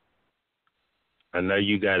question. I know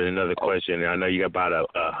you got another question. I know you got about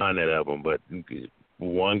 100 of them, but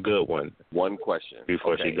one good one. One question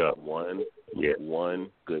before she goes.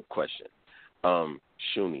 One good question.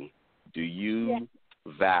 Shooney, do you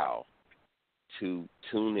vow to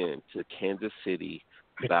tune in to Kansas City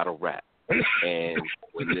Battle Rap? And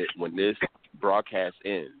when this broadcast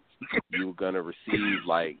ends, you're going to receive,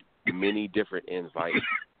 like, many different invites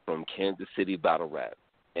from Kansas City Battle Rap.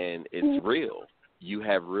 And it's real. You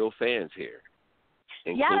have real fans here,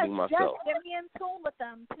 including myself. Yes, get me in tune with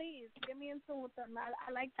them, please. Get me in tune with them.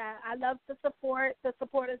 I like that. I love to support the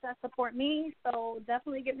supporters that support me, so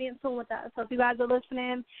definitely get me in tune with that. So if you guys are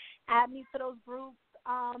listening, add me to those groups.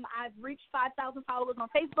 I've reached 5,000 followers on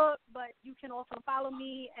Facebook, but you can also follow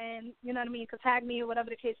me and, you know what I mean, you can tag me or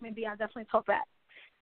whatever the case may be. I definitely talk that.